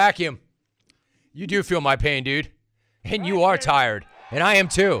 Rack him. You do feel my pain, dude. And you are tired. And I am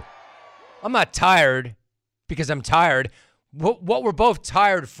too. I'm not tired because I'm tired. What we're both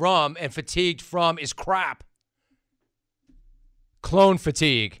tired from and fatigued from is crap. Clone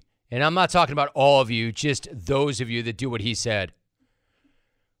fatigue. And I'm not talking about all of you, just those of you that do what he said.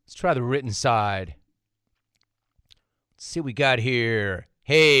 Let's try the written side. Let's see what we got here.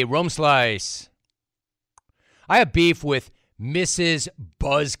 Hey, Rome Slice. I have beef with Mrs.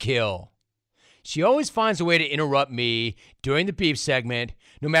 Buzzkill. She always finds a way to interrupt me during the beef segment,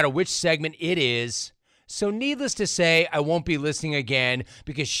 no matter which segment it is. So needless to say, I won't be listening again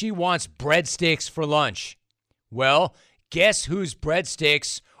because she wants breadsticks for lunch. Well, guess whose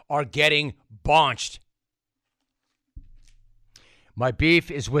breadsticks are getting baunched? My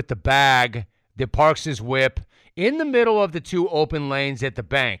beef is with the bag that parks his whip in the middle of the two open lanes at the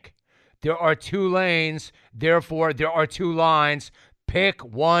bank. There are two lanes, therefore there are two lines. Pick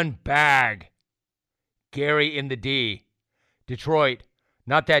one bag. Gary in the D. Detroit,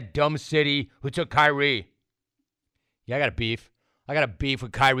 not that dumb city who took Kyrie. Yeah, I got a beef. I got a beef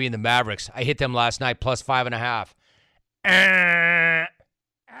with Kyrie and the Mavericks. I hit them last night plus 5.5.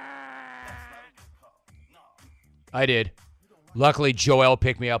 I did. Luckily, Joel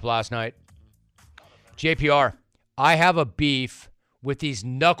picked me up last night. JPR, I have a beef with these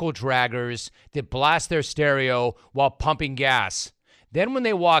knuckle draggers that blast their stereo while pumping gas. Then when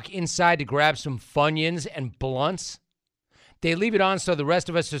they walk inside to grab some Funyuns and blunts, they leave it on so the rest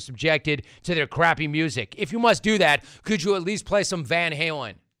of us are subjected to their crappy music. If you must do that, could you at least play some Van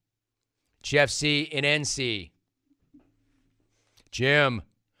Halen? Jeff C. in NC. Jim,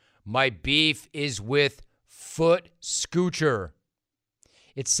 my beef is with Foot Scoocher.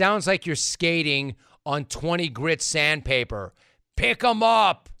 It sounds like you're skating on 20 grit sandpaper. Pick 'em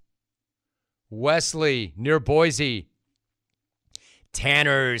up. Wesley, near Boise.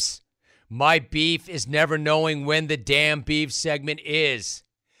 Tanners, my beef is never knowing when the damn beef segment is.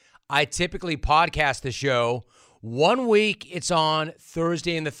 I typically podcast the show. 1 week it's on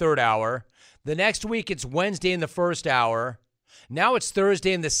Thursday in the third hour. The next week it's Wednesday in the first hour. Now it's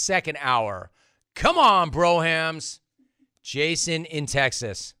Thursday in the second hour. Come on, brohams. Jason in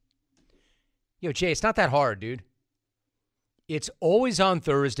Texas. Yo, Jay, it's not that hard, dude. It's always on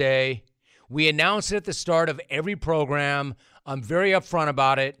Thursday. We announce it at the start of every program. I'm very upfront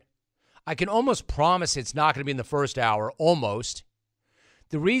about it. I can almost promise it's not going to be in the first hour, almost.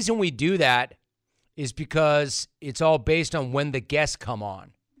 The reason we do that is because it's all based on when the guests come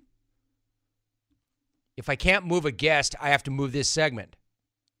on. If I can't move a guest, I have to move this segment.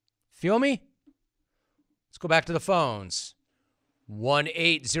 Feel me? Let's go back to the phones.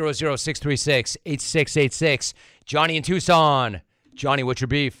 1-800-636-8686. Johnny in Tucson. Johnny, what's your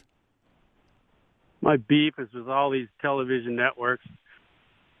beef? My beef is with all these television networks.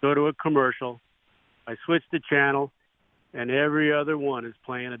 Go to a commercial. I switch the channel, and every other one is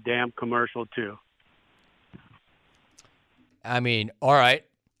playing a damn commercial too. I mean, all right.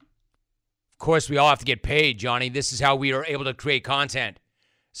 Of course, we all have to get paid, Johnny. This is how we are able to create content.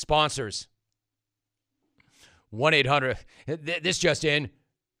 Sponsors. 1-800. This just in.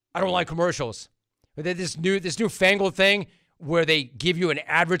 I don't like commercials. This newfangled thing where they give you an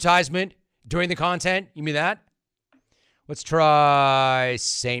advertisement during the content. You mean that? Let's try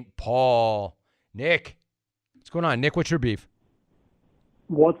St. Paul. Nick. What's going on? Nick, what's your beef?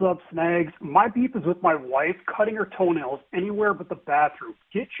 What's up, Snags? My beef is with my wife cutting her toenails anywhere but the bathroom.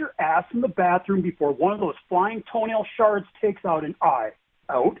 Get your ass in the bathroom before one of those flying toenail shards takes out an eye.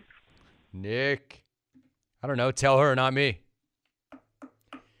 Out. Nick. I don't know. Tell her, not me.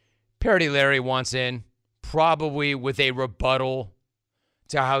 Parody Larry wants in, probably with a rebuttal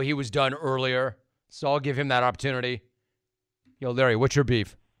to how he was done earlier. So I'll give him that opportunity. Yo, Larry, what's your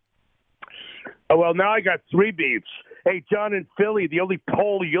beef? Oh, well, now I got three beefs. Hey, John in Philly, the only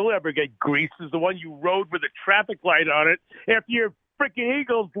pole you'll ever get greased is the one you rode with a traffic light on it after your freaking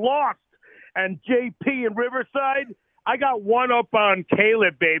Eagles lost. And JP in Riverside, I got one up on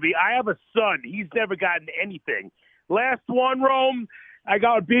Caleb, baby. I have a son. He's never gotten anything. Last one, Rome, I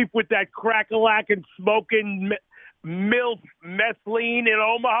got beef with that crack-a-lackin' smoking MILF methylene in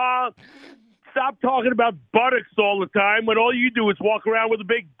Omaha. Stop talking about buttocks all the time when all you do is walk around with a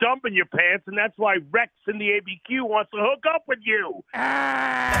big dump in your pants, and that's why Rex in the ABQ wants to hook up with you.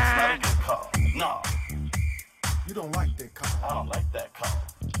 That's not a good call. No. You don't like that call. I don't like that call.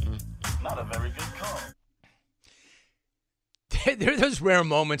 Not a very good call. There are those rare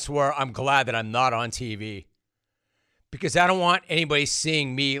moments where I'm glad that I'm not on TV because I don't want anybody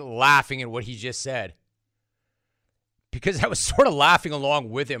seeing me laughing at what he just said. Because I was sort of laughing along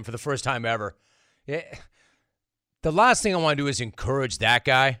with him for the first time ever. The last thing I want to do is encourage that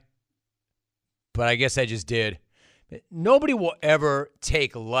guy, but I guess I just did. Nobody will ever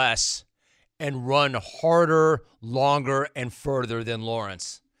take less and run harder, longer, and further than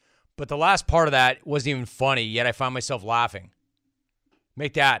Lawrence. But the last part of that wasn't even funny, yet I found myself laughing.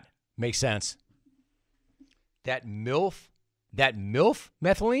 Make that make sense. That MILF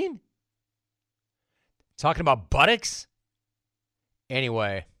methylene? Talking about buttocks?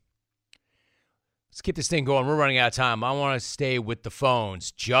 Anyway, let's keep this thing going. We're running out of time. I want to stay with the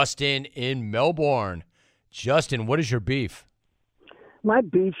phones. Justin in Melbourne. Justin, what is your beef? My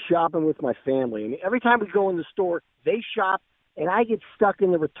beef shopping with my family. And every time we go in the store, they shop, and I get stuck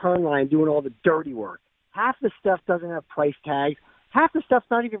in the return line doing all the dirty work. Half the stuff doesn't have price tags. Half the stuff's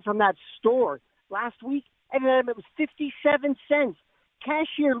not even from that store. Last week, it was 57 cents.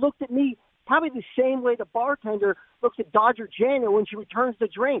 Cashier looked at me probably the same way the bartender looks at Dodger Jano when she returns the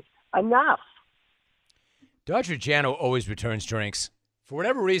drink. Enough. Dodger Jano always returns drinks. For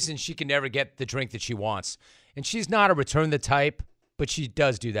whatever reason, she can never get the drink that she wants. And she's not a return the type, but she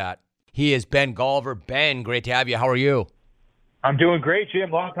does do that. He is Ben Golliver. Ben, great to have you. How are you? I'm doing great, Jim.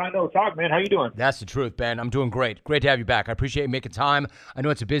 Long time no talk, man. How you doing? That's the truth, Ben. I'm doing great. Great to have you back. I appreciate you making time. I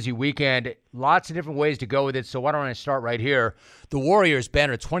know it's a busy weekend. Lots of different ways to go with it, so why don't I start right here? The Warriors, Ben,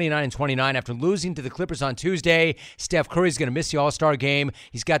 are 29-29 after losing to the Clippers on Tuesday. Steph Curry's going to miss the All-Star game.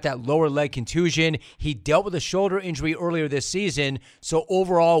 He's got that lower leg contusion. He dealt with a shoulder injury earlier this season. So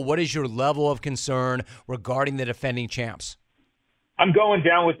overall, what is your level of concern regarding the defending champs? I'm going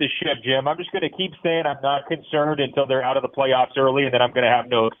down with the ship, Jim. I'm just going to keep saying I'm not concerned until they're out of the playoffs early, and then I'm going to have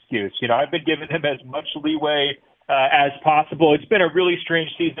no excuse. You know, I've been giving them as much leeway as possible. It's been a really strange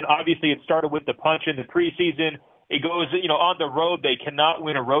season. Obviously, it started with the punch in the preseason. It goes, on the road. They cannot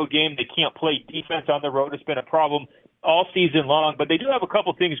win a road game. They can't play defense on the road. It's been a problem all season long, but they do have a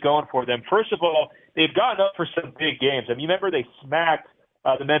couple things going for them. First of all, they've gotten up for some big games. I mean, you remember they smacked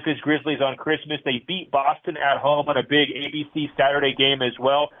the Memphis Grizzlies on Christmas. They beat Boston at home on a big ABC Saturday game as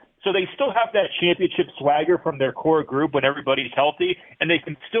well. So they still have that championship swagger from their core group when everybody's healthy, and they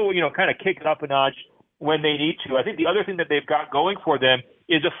can still, kind of kick it up a notch when they need to. I think the other thing that they've got going for them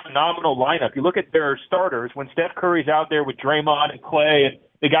is a phenomenal lineup. You look at their starters, when Steph Curry's out there with Draymond and Clay and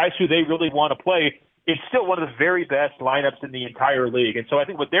the guys who they really want to play, it's still one of the very best lineups in the entire league. And so I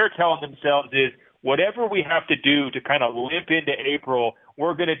think what they're telling themselves is, whatever we have to do to kind of limp into April,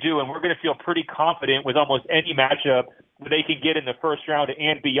 we're going to do, and we're going to feel pretty confident with almost any matchup that they can get in the first round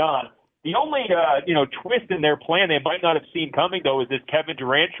and beyond. The only, twist in their plan they might not have seen coming, though, is this Kevin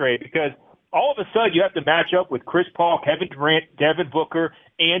Durant trade, because all of a sudden you have to match up with Chris Paul, Kevin Durant, Devin Booker,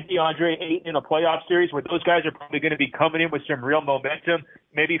 and DeAndre Ayton in a playoff series where those guys are probably going to be coming in with some real momentum.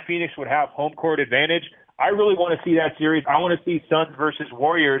 Maybe Phoenix would have home court advantage. I really want to see that series. I want to see Suns versus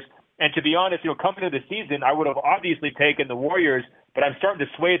Warriors. And to be honest, coming into the season, I would have obviously taken the Warriors, but I'm starting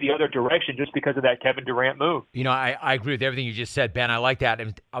to sway the other direction just because of that Kevin Durant move. I agree with everything you just said, Ben. I like that.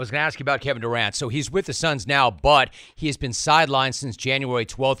 And I was going to ask you about Kevin Durant. So he's with the Suns now, but he has been sidelined since January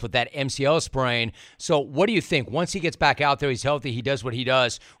 12th with that MCL sprain. So what do you think? Once he gets back out there, he's healthy, he does what he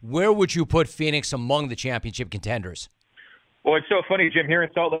does, where would you put Phoenix among the championship contenders? Well, it's so funny, Jim, here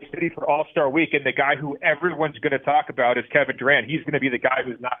in Salt Lake City for All-Star Week, and the guy who everyone's going to talk about is Kevin Durant. He's going to be the guy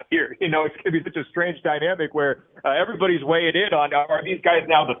who's not here. It's going to be such a strange dynamic where everybody's weighing in on, are these guys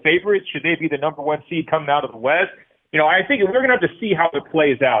now the favorites? Should they be the number one seed coming out of the West? I think we're going to have to see how it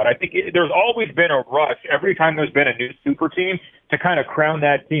plays out. I think there's always been a rush every time there's been a new super team to kind of crown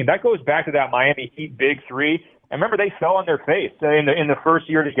that team. That goes back to that Miami Heat Big Three. I remember they fell on their face in the first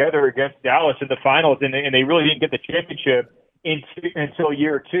year together against Dallas in the finals, and they really didn't get the championship until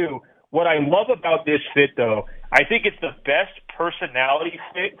year two. What I love about this fit, though, I think it's the best personality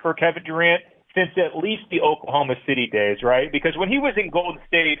fit for Kevin Durant since at least the Oklahoma City days, right? Because when he was in Golden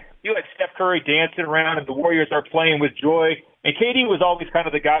State, you had Steph Curry dancing around and the Warriors are playing with joy. And KD was always kind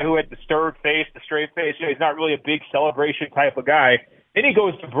of the guy who had the stirred face, the straight face. He's not really a big celebration type of guy. Then he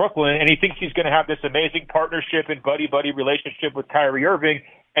goes to Brooklyn, and he thinks he's going to have this amazing partnership and buddy-buddy relationship with Kyrie Irving.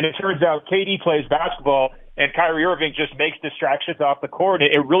 And it turns out KD plays basketball, and Kyrie Irving just makes distractions off the court.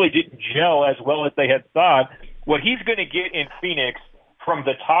 It really didn't gel as well as they had thought. What he's going to get in Phoenix from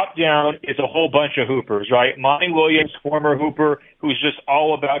the top down is a whole bunch of hoopers, right? Monty Williams, former hooper, who's just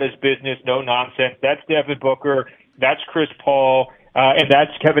all about his business, no nonsense. That's Devin Booker. That's Chris Paul. and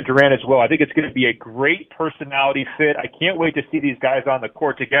that's Kevin Durant as well. I think it's going to be a great personality fit. I can't wait to see these guys on the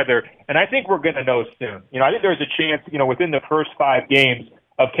court together, and I think we're going to know soon. I think there's a chance, within the first 5 games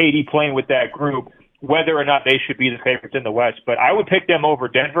of KD playing with that group, whether or not they should be the favorites in the West. But I would pick them over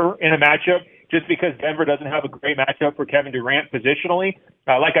Denver in a matchup just because Denver doesn't have a great matchup for Kevin Durant positionally.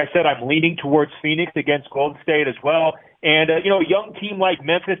 Like I said, I'm leaning towards Phoenix against Golden State as well. And, a young team like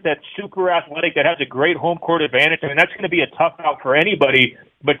Memphis that's super athletic, that has a great home court advantage, that's going to be a tough out for anybody,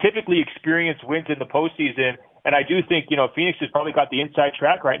 but typically experience wins in the postseason. And I do think, Phoenix has probably got the inside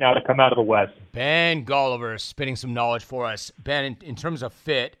track right now to come out of the West. Ben Golliver spitting some knowledge for us. Ben, in terms of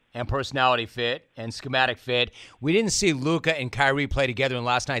fit and personality fit and schematic fit, we didn't see Luka and Kyrie play together in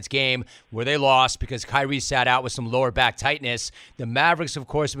last night's game where they lost because Kyrie sat out with some lower back tightness. The Mavericks, of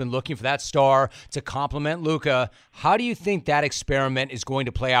course, have been looking for that star to complement Luka. How do you think that experiment is going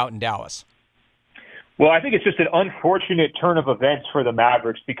to play out in Dallas? Well, I think it's just an unfortunate turn of events for the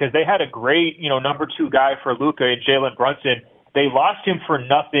Mavericks because they had a great, number 2 guy for Luka and Jalen Brunson. They lost him for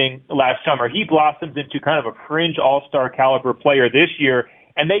nothing last summer. He blossomed into kind of a fringe all-star caliber player this year,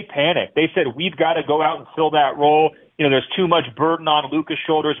 and they panicked. They said, we've got to go out and fill that role. There's too much burden on Luka's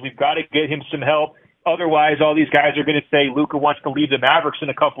shoulders. We've got to get him some help. Otherwise, all these guys are going to say Luka wants to leave the Mavericks in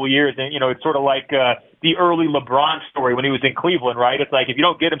a couple of years. And, it's sort of like the early LeBron story when he was in Cleveland, right? It's like if you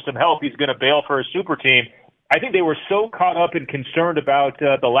don't get him some help, he's going to bail for a super team. I think they were so caught up and concerned about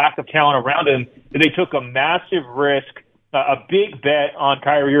the lack of talent around him that they took a massive risk, a big bet on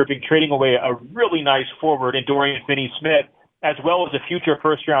Kyrie Irving, trading away a really nice forward in Dorian Finney-Smith, as well as a future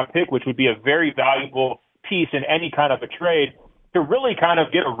first-round pick, which would be a very valuable piece in any kind of a trade, to really kind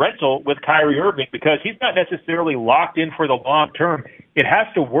of get a rental with Kyrie Irving because he's not necessarily locked in for the long term. It has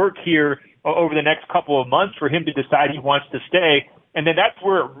to work here over the next couple of months for him to decide he wants to stay. And then that's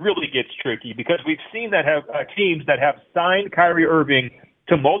where it really gets tricky because we've seen that have teams that have signed Kyrie Irving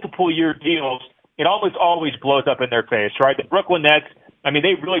to multiple year deals. It almost always blows up in their face, right? The Brooklyn Nets,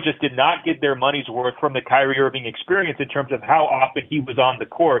 they really just did not get their money's worth from the Kyrie Irving experience in terms of how often he was on the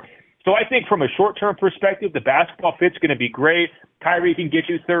court. So I think from a short-term perspective, the basketball fit's going to be great. Kyrie can get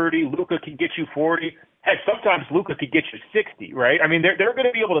you 30. Luka can get you 40. Heck, sometimes Luka could get you 60, right? They're going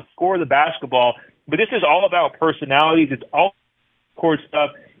to be able to score the basketball, but this is all about personalities. It's all court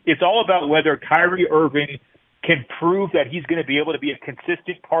stuff. It's all about whether Kyrie Irving can prove that he's going to be able to be a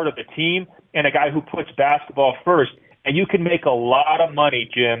consistent part of the team and a guy who puts basketball first. And you can make a lot of money,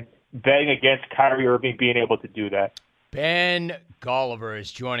 Jim, betting against Kyrie Irving being able to do that. Ben Golliver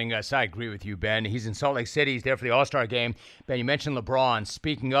is joining us. I agree with you, Ben. He's in Salt Lake City. He's there for the All-Star game. Ben, you mentioned LeBron.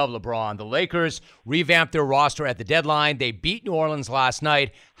 Speaking of LeBron, the Lakers revamped their roster at the deadline. They beat New Orleans last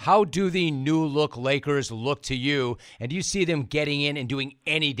night. How do the new-look Lakers look to you? And do you see them getting in and doing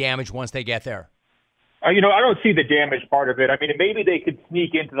any damage once they get there? I don't see the damage part of it. Maybe they could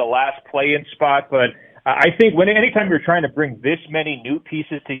sneak into the last play-in spot, but I think anytime you're trying to bring this many new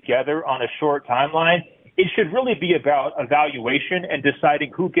pieces together on a short timeline, it should really be about evaluation and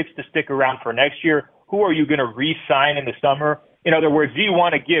deciding who gets to stick around for next year. Who are you going to re-sign in the summer? In other words, do you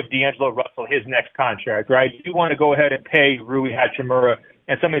want to give D'Angelo Russell his next contract, right? Do you want to go ahead and pay Rui Hachimura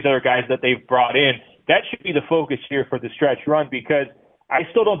and some of these other guys that they've brought in? That should be the focus here for the stretch run because I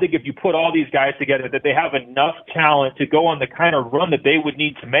still don't think if you put all these guys together that they have enough talent to go on the kind of run that they would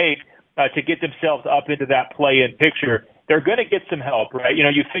need to make to get themselves up into that play-in picture. They're going to get some help, right?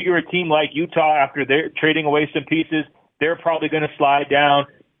 You figure a team like Utah, after they're trading away some pieces, they're probably going to slide down.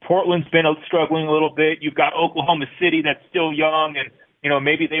 Portland's been struggling a little bit. You've got Oklahoma City that's still young, and,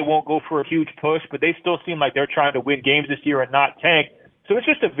 maybe they won't go for a huge push, but they still seem like they're trying to win games this year and not tank. So it's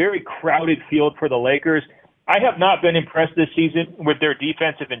just a very crowded field for the Lakers. I have not been impressed this season with their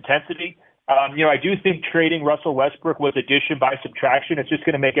defensive intensity. I do think trading Russell Westbrook was addition by subtraction. It's just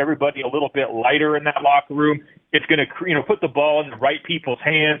going to make everybody a little bit lighter in that locker room. It's going to, put the ball in the right people's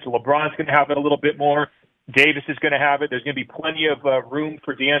hands. LeBron's going to have it a little bit more. Davis is going to have it. There's going to be plenty of room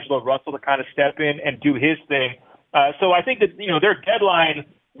for D'Angelo Russell to kind of step in and do his thing. So I think that, their deadline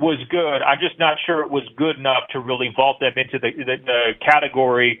was good. I'm just not sure it was good enough to really vault them into the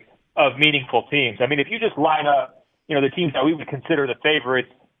category of meaningful teams. If you just line up, the teams that we would consider the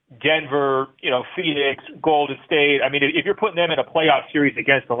favorites, Denver, Phoenix, Golden State. If you're putting them in a playoff series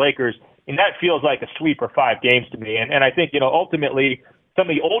against the Lakers, and that feels like a sweep for 5 games to me. And I think, ultimately some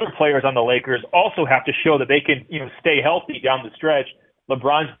of the older players on the Lakers also have to show that they can, stay healthy down the stretch.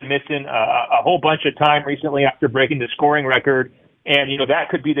 LeBron's missing a whole bunch of time recently after breaking the scoring record. And, that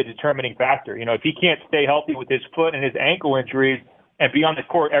could be the determining factor. If he can't stay healthy with his foot and his ankle injuries and be on the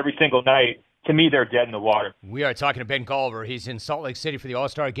court every single night, to me, they're dead in the water. We are talking to Ben Golliver. He's in Salt Lake City for the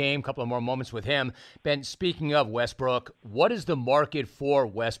All-Star game. A couple of more moments with him. Ben, speaking of Westbrook, what is the market for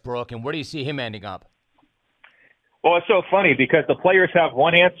Westbrook, and where do you see him ending up? Well, it's so funny because the players have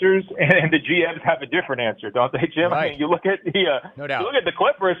one answer and the GMs have a different answer, don't they, Jim? Right. I mean, you look at No doubt. you look at the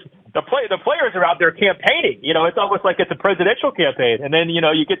Clippers. The players are out there campaigning. You know, it's almost like it's a presidential campaign. And then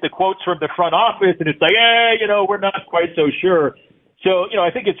you get the quotes from the front office, and it's like, we're not quite so sure. So I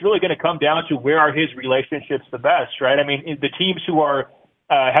think it's really going to come down to where are his relationships the best, right? I mean, the teams who are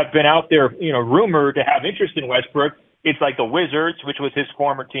have been out there, rumored to have interest in Westbrook. It's like the Wizards, which was his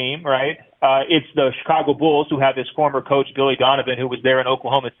former team, right? It's the Chicago Bulls, who have his former coach, Billy Donovan, who was there in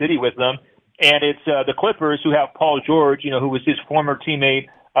Oklahoma City with them. And it's the Clippers, who have Paul George, who was his former teammate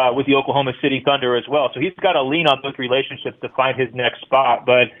with the Oklahoma City Thunder as well. So he's got to lean on those relationships to find his next spot.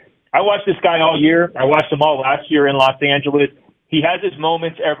 But I watched this guy all year. I watched him all last year in Los Angeles. He has his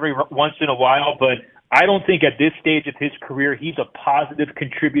moments every once in a while, but I don't think at this stage of his career he's a positive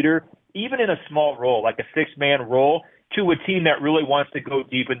contributor, even in a small role, like a six-man role, to a team that really wants to go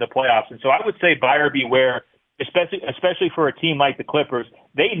deep in the playoffs. And so I would say buyer beware, especially for a team like the Clippers.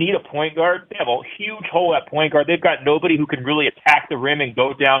 They need a point guard. They have a huge hole at point guard. They've got nobody who can really attack the rim and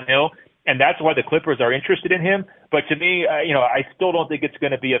go downhill, and that's why the Clippers are interested in him. But to me, I still don't think it's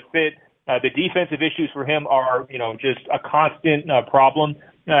going to be a fit. The defensive issues for him are, just a constant problem.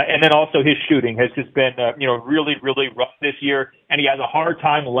 And then also his shooting has just been, really, really rough this year. And he has a hard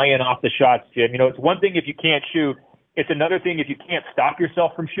time laying off the shots, Jim. It's one thing if you can't shoot. It's another thing if you can't stop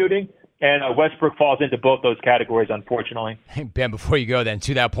yourself from shooting. And Westbrook falls into both those categories, unfortunately. Hey, Ben, before you go then,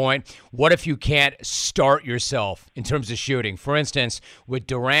 to that point, what if you can't start yourself in terms of shooting? For instance, with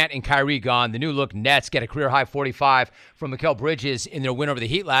Durant and Kyrie gone, the new look Nets get a career-high 45 from Mikal Bridges in their win over the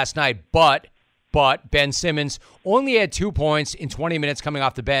Heat last night, but Ben Simmons only had 2 points in 20 minutes coming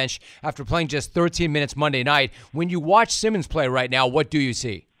off the bench after playing just 13 minutes Monday night. When you watch Simmons play right now, what do you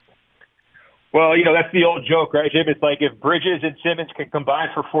see? Well, that's the old joke, right, Jim? It's like if Bridges and Simmons can combine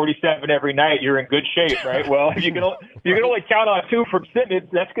for 47 every night, you're in good shape, right? Well, if you can only count on 2 from Simmons,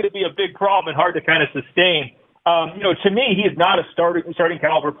 that's going to be a big problem and hard to kind of sustain. To me, he is not a starting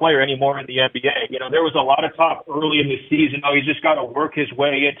caliber player anymore in the NBA. There was a lot of talk early in the season. He's just got to work his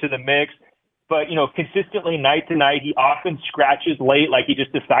way into the mix. But, consistently night to night, he often scratches late, like he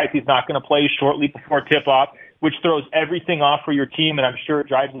just decides he's not going to play shortly before tip-off, which throws everything off for your team, and I'm sure it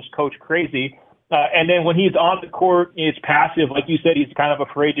drives his coach crazy. And then when he's on the court, it's passive. Like you said, he's kind of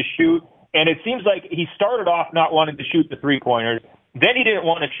afraid to shoot. And it seems like he started off not wanting to shoot the three-pointers. Then he didn't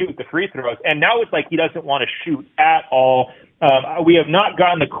want to shoot the free throws. And now it's like he doesn't want to shoot at all. We have not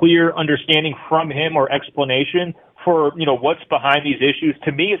gotten a clear understanding from him or explanation for, what's behind these issues.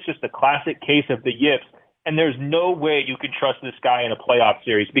 To me, it's just a classic case of the yips. And there's no way you can trust this guy in a playoff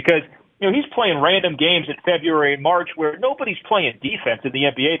series because, he's playing random games in February and March where nobody's playing defense in the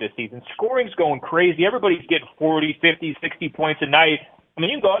NBA this season. Scoring's going crazy. Everybody's getting 40, 50, 60 points a night. I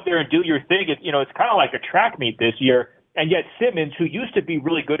mean, you can go out there and do your thing. It's kind of like a track meet this year. And yet Simmons, who used to be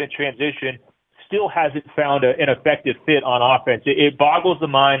really good in transition, still hasn't found an effective fit on offense. It boggles the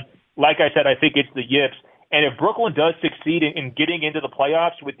mind. Like I said, I think it's the yips. And if Brooklyn does succeed in getting into the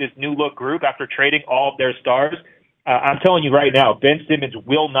playoffs with this new look group after trading all of their stars, I'm telling you right now, Ben Simmons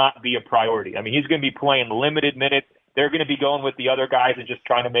will not be a priority. I mean, he's going to be playing limited minutes. They're going to be going with the other guys and just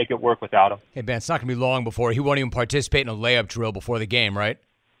trying to make it work without him. Hey, Ben, it's not going to be long before he won't even participate in a layup drill before the game, right?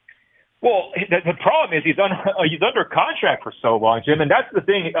 Well, the problem is he's under contract for so long, Jim, and that's the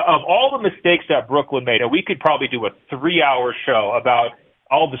thing. Of all the mistakes that Brooklyn made, and we could probably do a 3-hour show about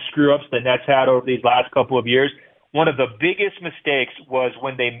all the screw-ups the Nets had over these last couple of years. One of the biggest mistakes was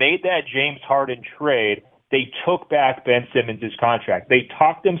when they made that James Harden trade, they took back Ben Simmons' contract. They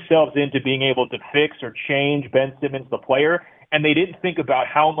talked themselves into being able to fix or change Ben Simmons, the player, and they didn't think about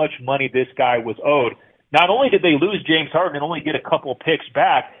how much money this guy was owed. Not only did they lose James Harden and only get a couple picks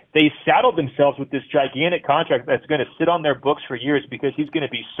back, they saddled themselves with this gigantic contract that's going to sit on their books for years because he's going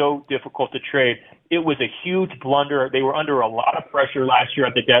to be so difficult to trade. It was a huge blunder. They were under a lot of pressure last year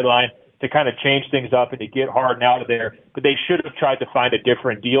at the deadline to kind of change things up and to get Harden out of there. But they should have tried to find a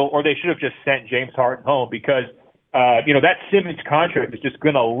different deal, or they should have just sent James Harden home because, that Simmons contract is just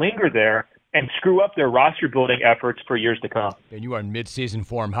going to linger there and screw up their roster-building efforts for years to come. And you are in mid-season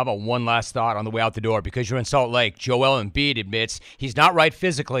form. How about one last thought on the way out the door? Because you're in Salt Lake, Joel Embiid admits he's not right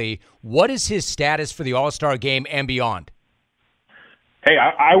physically. What is his status for the All-Star game and beyond? Hey,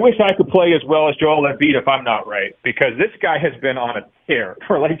 I wish I could play as well as Joel Embiid if I'm not right, because this guy has been on a tear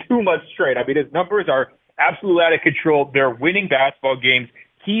for like 2 months straight. I mean, his numbers are absolutely out of control. They're winning basketball games.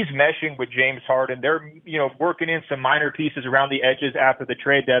 He's meshing with James Harden. They're, working in some minor pieces around the edges after the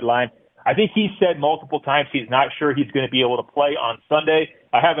trade deadline. I think he said multiple times he's not sure he's going to be able to play on Sunday.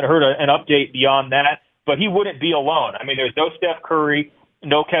 I haven't heard an update beyond that, but he wouldn't be alone. I mean, there's no Steph Curry,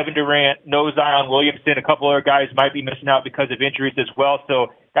 no Kevin Durant, no Zion Williamson. A couple other guys might be missing out because of injuries as well. So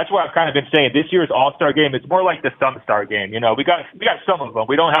that's why I've kind of been saying this year's All-Star game, it's more like the Sun-Star game. You know, we got some of them.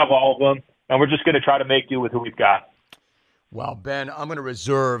 We don't have all of them, and we're just going to try to make do with who we've got. Well, Ben, I'm going to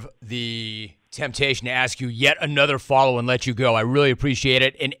reserve the temptation to ask you yet another follow and let you go. I really appreciate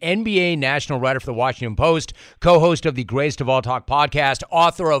it. An NBA national writer for the Washington Post, co-host of the Greatest of All Talk podcast,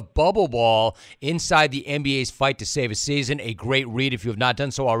 author of Bubble Ball, Inside the NBA's Fight to Save a Season, a great read if you have not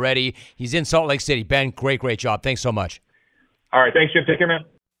done so already. He's in Salt Lake City. Ben, great job. Thanks so much. All right. Thanks, Jim. Take care, man.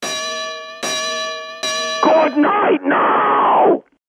 Good night,